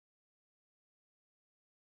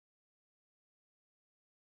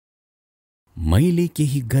 मैले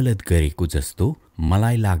केही गलत गरेको जस्तो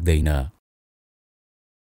मलाई लाग्दैन।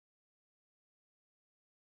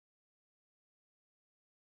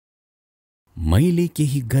 मैले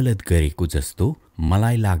केही गलत गरेको जस्तो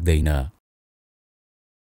मलाई लाग्दैन।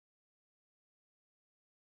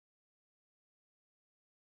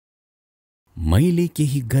 मैले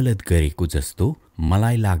केही गलत गरेको जस्तो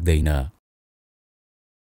मलाई लाग्दैन।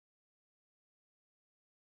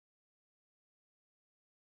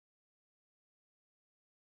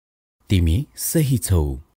 तिमी सही छौ।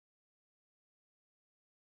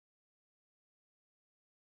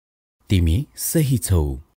 तिमी सही छौ।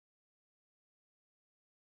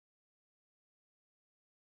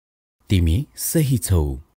 तिमी सही छौ।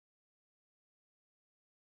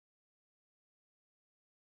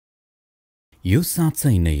 यो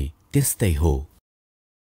साँच्चै नै त्यस्तै हो।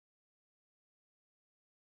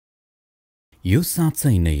 यो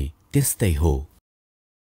साँच्चै नै त्यस्तै हो।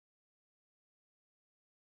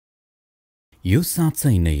 यो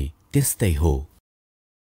साँच्चै नै त्यस्तै हो।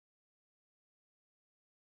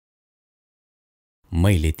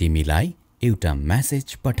 मैले तिमीलाई एउटा मेसेज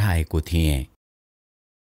पठाएको थिएँ।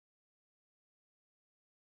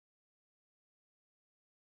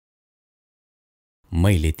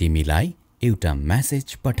 मैले तिमीलाई एउटा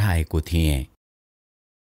मेसेज पठाएको थिएँ।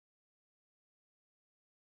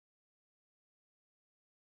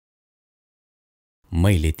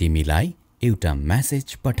 मैले तिमीलाई एउटा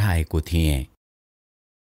मेसेज पठाएको थिएँ।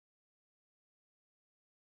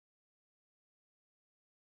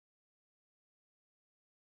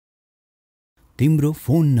 तिम्रो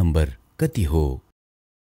फोन नम्बर कति हो?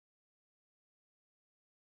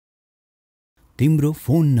 तिम्रो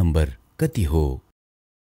फोन नम्बर कति हो?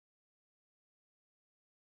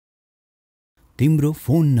 तिम्रो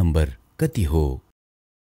फोन नम्बर कति हो?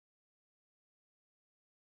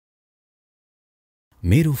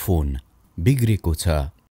 मेरो फोन बिग्रेको छ।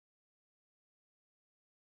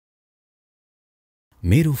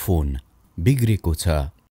 मेरो फोन बिग्रेको छ।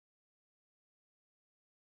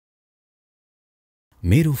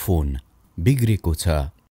 मेरो फोन बिग्रेको छ।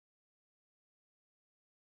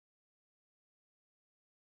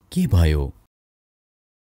 के भयो?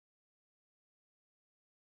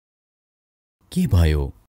 के भयो?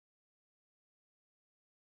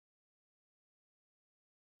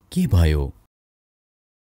 के भयो?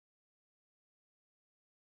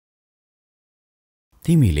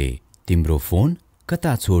 तिमीले तिम्रो फोन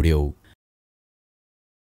कता छोड्यौ?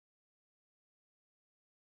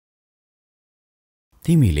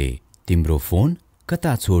 तिमीले तिम्रो फोन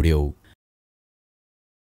कता छोड्यौ?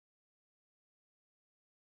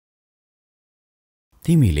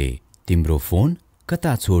 तिमीले तिम्रो फोन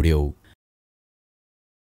कता छोड्यौ?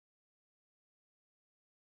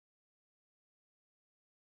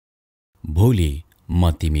 भोलि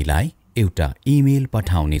म तिमीलाई एउटा इमेल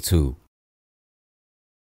पठाउने छु।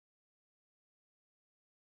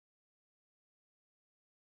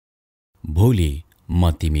 भोलि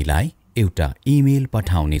म तिमीलाई एउटा इमेल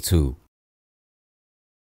पठाउने छु।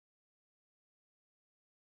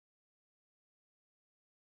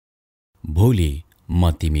 भोलि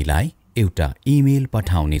म तिमीलाई एउटा इमेल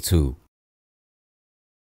पठाउने छु।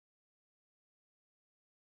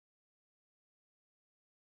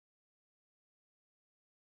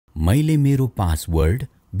 मैले मेरो पासवर्ड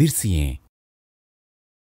बिर्सिएँ।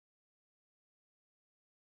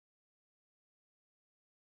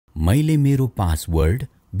 मैले मेरो पासवर्ड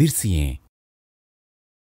बिर्सिएँ।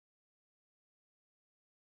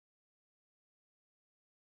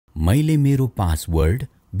 मैले मेरो पासवर्ड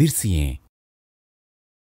बिर्सिएँ।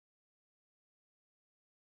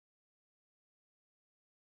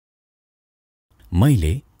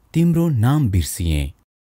 मैले तिम्रो नाम बिर्सिएँ।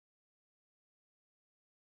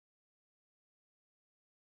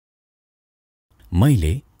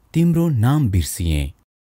 मैले तिम्रो नाम बिर्सिएँ।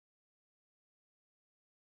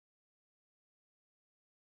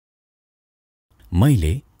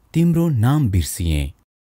 मैले तिम्रो नाम बिर्सिएँ।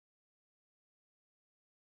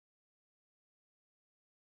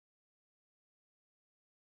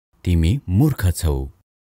 तिमी मूर्ख छौ।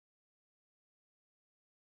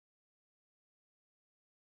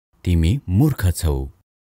 तिमी मूर्ख छौ।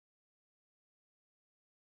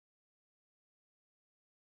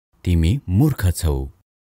 तिमी मूर्ख छौ।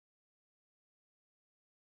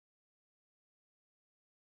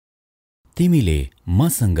 तिमीले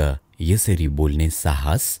मसँग यसरी बोल्ने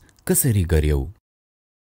साहस कसरी गर्यौ?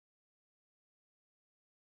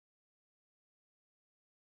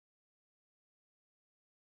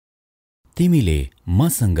 तिमीले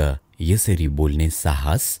मसँग यसरी बोल्ने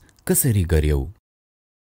साहस कसरी गर्यौ?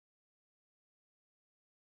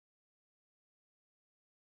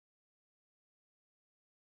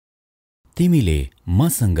 तिमीले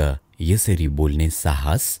मसँग यसरी बोल्ने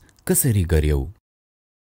साहस कसरी गर्यौ?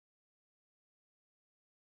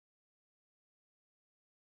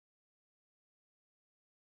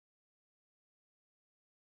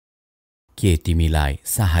 के तिमीलाई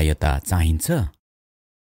सहायता चाहिन्छ?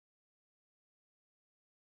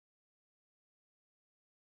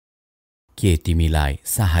 के तिमीलाई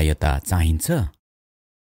सहायता चाहिन्छ?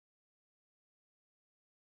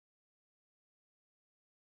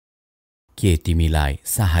 के तिमीलाई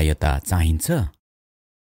सहायता चाहिन्छ?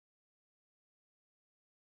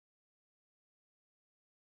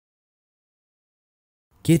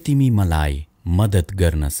 के तिमी मलाई मद्दत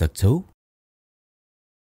गर्न सक्छौ?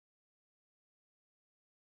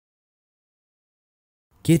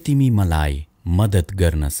 के तिमी मलाई मद्दत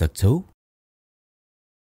गर्न सक्छौ?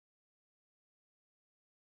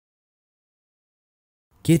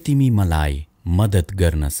 के तिमी मलाई मद्दत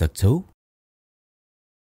गर्न सक्छौ?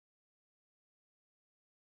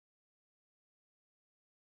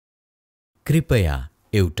 कृपया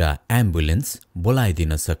एउटा एम्बुलेन्स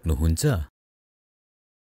बोलाइदिन सक्नुहुन्छ?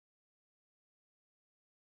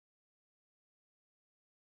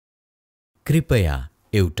 कृपया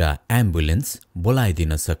एउटा एम्बुलेन्स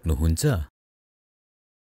बोलाइदिन सक्नुहुन्छ?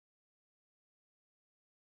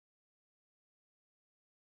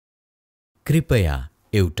 कृपया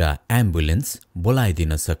एउटा एम्बुलेन्स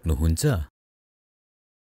बोलाइदिन सक्नुहुन्छ?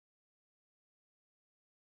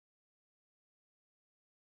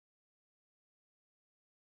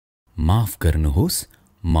 माफ गर्नुहोस्,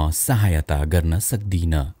 म सहायता गर्न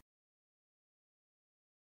सक्दिन।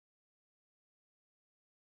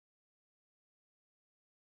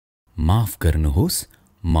 माफ गर्नुहोस्,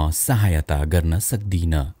 म सहायता गर्न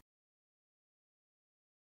सक्दिन।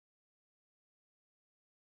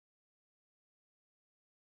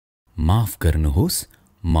 माफ गर्नुहोस्,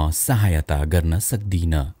 म सहायता गर्न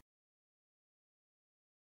सक्दिन।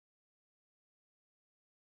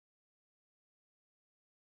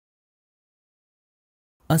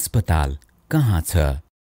 अस्पताल कहाँ छ?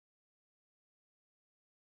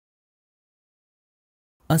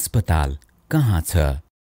 अस्पताल कहाँ छ?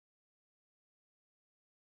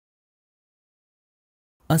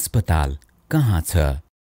 अस्पताल कहाँ छ?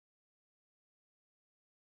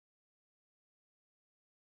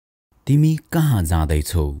 तिमी कहाँ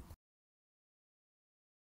जाँदैछौ?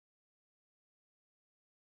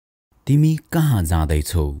 तिमी कहाँ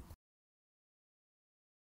जाँदैछौ?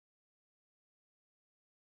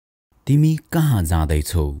 तिमी कहाँ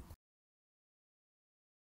जाँदैछौ?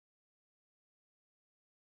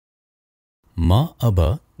 म अब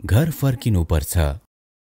घर फर्किनु पर्छ।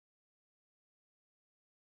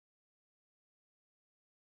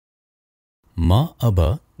 म अब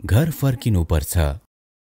घर फर्किनु पर्छ।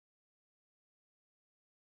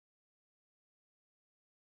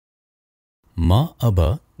 म अब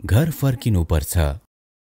घर फर्किनु पर्छ।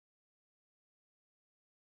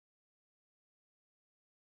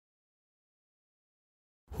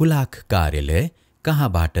 हुलाक कार्यालय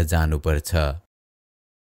कहाँबाट जानुपर्छ?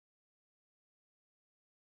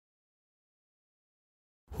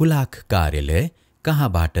 हुलाक कार्यालय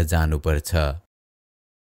कहाँबाट जानुपर्छ?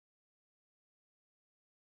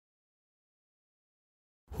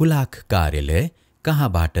 हुलाक कार्यालय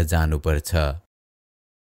कहाँबाट जानुपर्छ?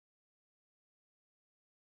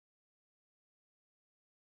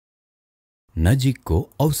 नजिकको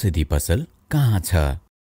औषधि पसल कहाँ छ?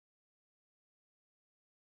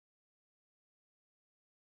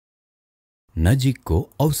 नजिकको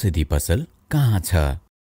औषधि पसल कहाँ छ?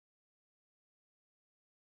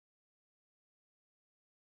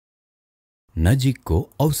 नजिकको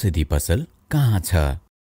औषधि पसल कहाँ छ?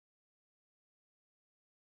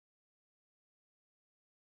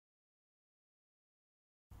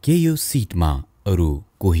 के यो सिटमा अरू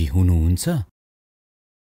कोही हुनुहुन्छ?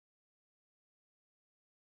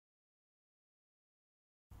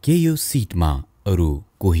 के यो सिटमा अरू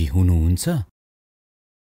कोही हुनुहुन्छ?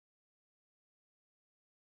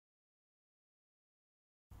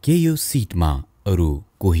 के यो सिटमा अरू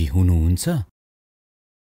कोही हुनुहुन्छ?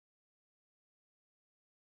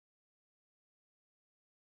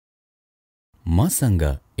 मसँग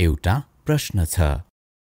एउटा प्रश्न छ।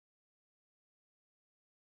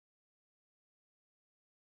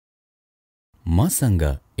 मसँग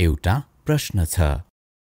एउटा प्रश्न छ।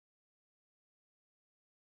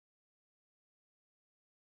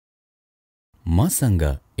 मसँग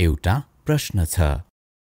एउटा प्रश्न छ।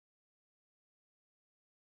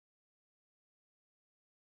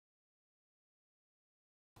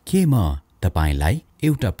 के म तपाईलाई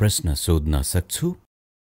एउटा प्रश्न सोध्न सक्छु?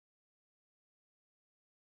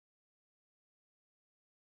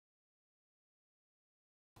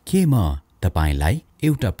 के म तपाईलाई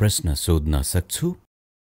एउटा प्रश्न सोध्न सक्छु?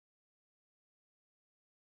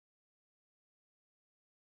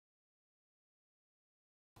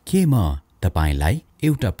 के म तपाईलाई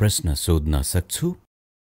एउटा प्रश्न सोध्न सक्छु?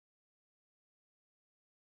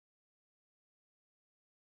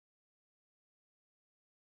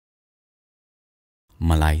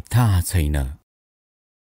 मलाई थाहा छैन।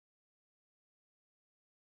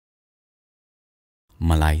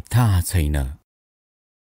 मलाई थाहा छैन।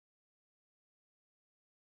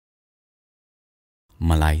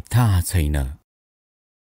 मलाई थाहा छैन।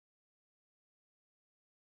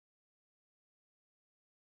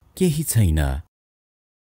 केही छैन।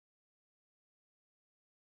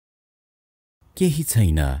 केही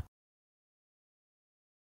छैन।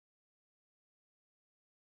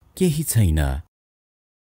 केही छैन।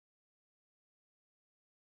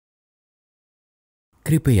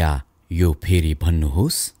 कृपया यो फेरि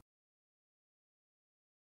भन्नुहोस्।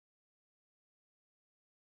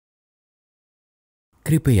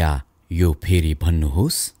 कृपया यो फेरि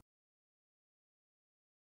भन्नुहोस्।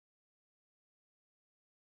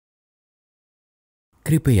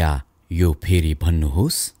 कृपया यो फेरि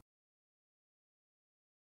भन्नुहोस्।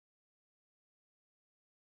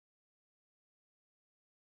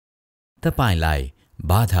 तपाईलाई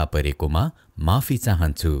बाधा परेकोमा माफी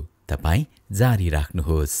चाहन्छु। तपाई जारी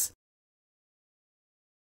राख्नुहोस्।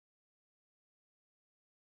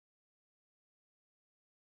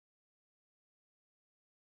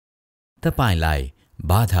 तपाईलाई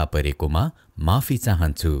बाधा परेकोमा माफी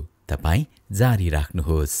चाहन्छु। तपाई जारी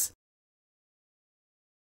राख्नुहोस्।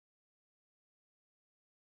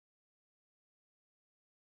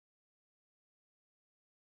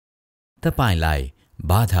 तपाईलाई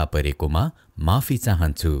बाधा परेकोमा माफी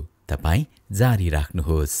चाहन्छु। तपाई जारी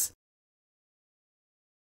राख्नुहोस्।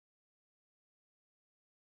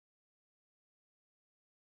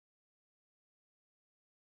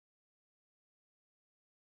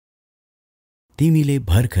 तिमीले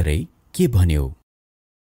भर्खरै के भन्यौ?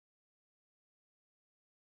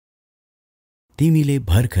 तिमीले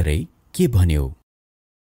भर्खरै के भन्यौ?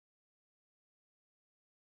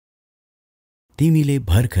 तिमीले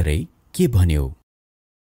भर्खरै के भन्यौ?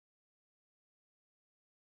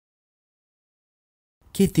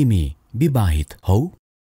 के तिमी विवाहित हौ?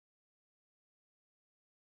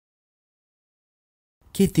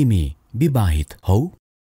 के तिमी विवाहित हौ?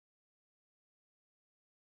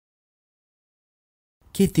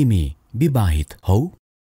 के तिमी विवाहित हौ?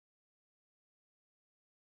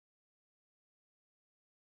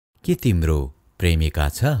 के तिम्रो प्रेमिका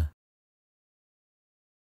छ?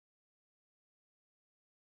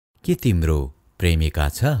 के तिम्रो प्रेमिका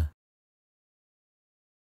छ?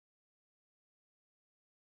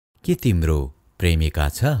 के तिम्रो प्रेमिका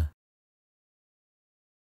छ?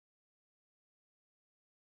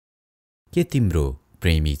 के तिम्रो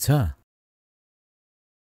प्रेमी छ?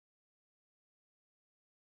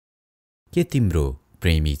 के तिम्रो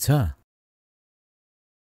प्रेमी छ?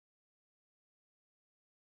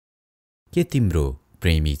 के तिम्रो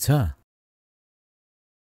प्रेमी छ?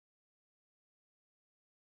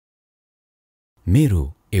 मेरो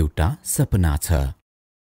एउटा सपना छ।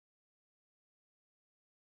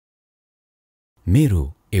 मेरो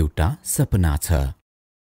एउटा सपना छ।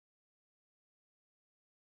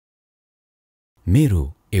 मेरो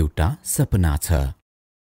एउटा सपना छ।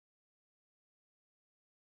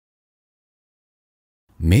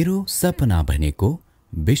 मेरो सपना भनेको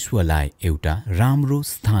विश्वलाई एउटा राम्रो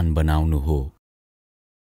स्थान बनाउनु हो।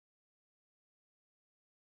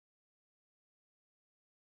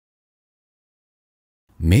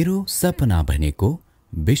 मेरो सपना भनेको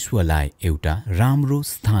विश्वलाई एउटा राम्रो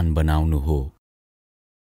स्थान बनाउनु हो।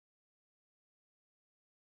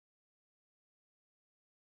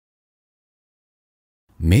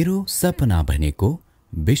 मेरो सपना भनेको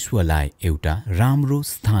विश्वलाई एउटा राम्रो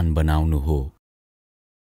स्थान बनाउनु हो।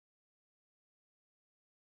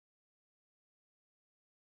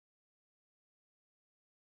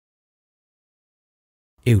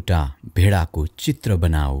 एउटा भेडाको चित्र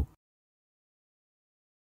बनाऊ।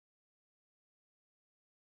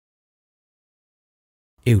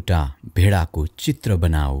 एउटा भेडाको चित्र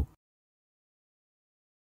बनाऊ।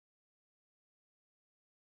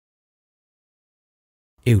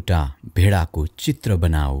 एउटा भेडाको चित्र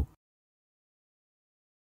बनाऊ।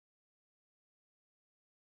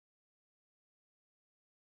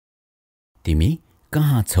 तिमी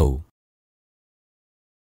कहाँ छौ?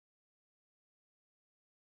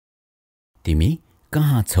 तिमी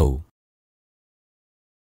कहाँ छौ?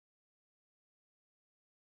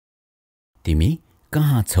 तिमी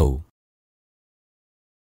कहाँ छौ?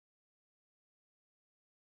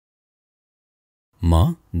 म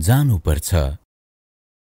जानुपर्छ।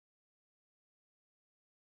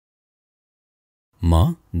 म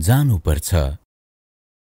जानुपर्छ।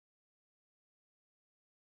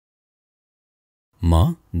 म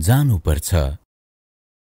जानुपर्छ।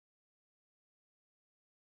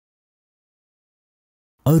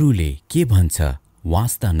 अरूले के भन्छ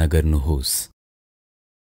वास्ता नगर्नुहोस्।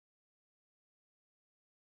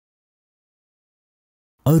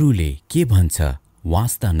 अरूले के भन्छ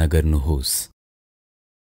वास्ता नगर्नुहोस्।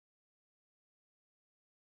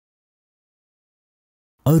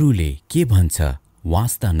 अरूले के भन्छ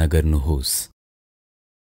वास्ता नगर्नुहोस्।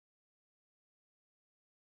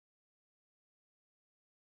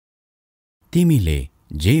 तिमीले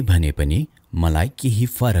जे भने पनि मलाई केही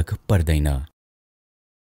फरक पर्दैन।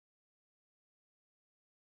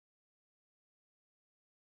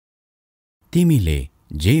 तिमीले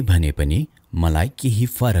जे भने पनि मलाई केही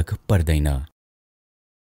फरक पर्दैन।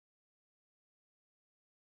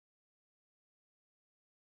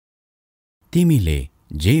 तिमीले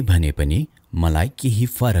जे भने पनि मलाई केही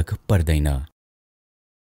फरक पर्दैन।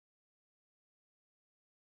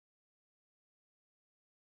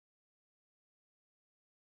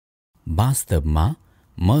 वास्तवमा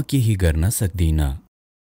म केही गर्न सक्दिन।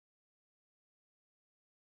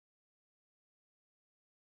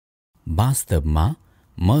 वास्तवमा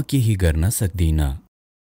म केही गर्न सक्दिन।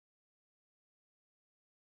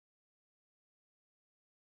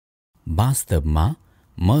 वास्तवमा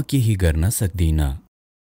म केही गर्न सक्दिन।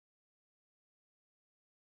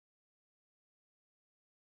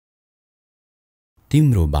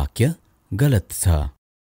 तिम्रो वाक्य गलत छ।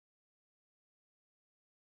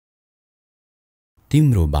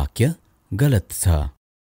 तिम्रो वाक्य गलत छ।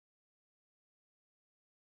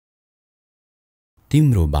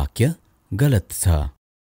 तिम्रो वाक्य गलत छ।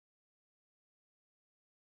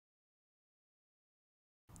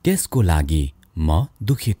 त्यसको लागि म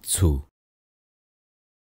दुखित छु।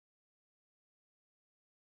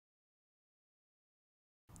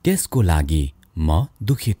 त्यसको लागि म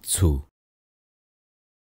दुखित छु।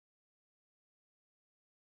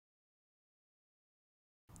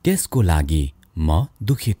 त्यसको लागि म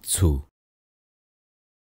दुखित छु।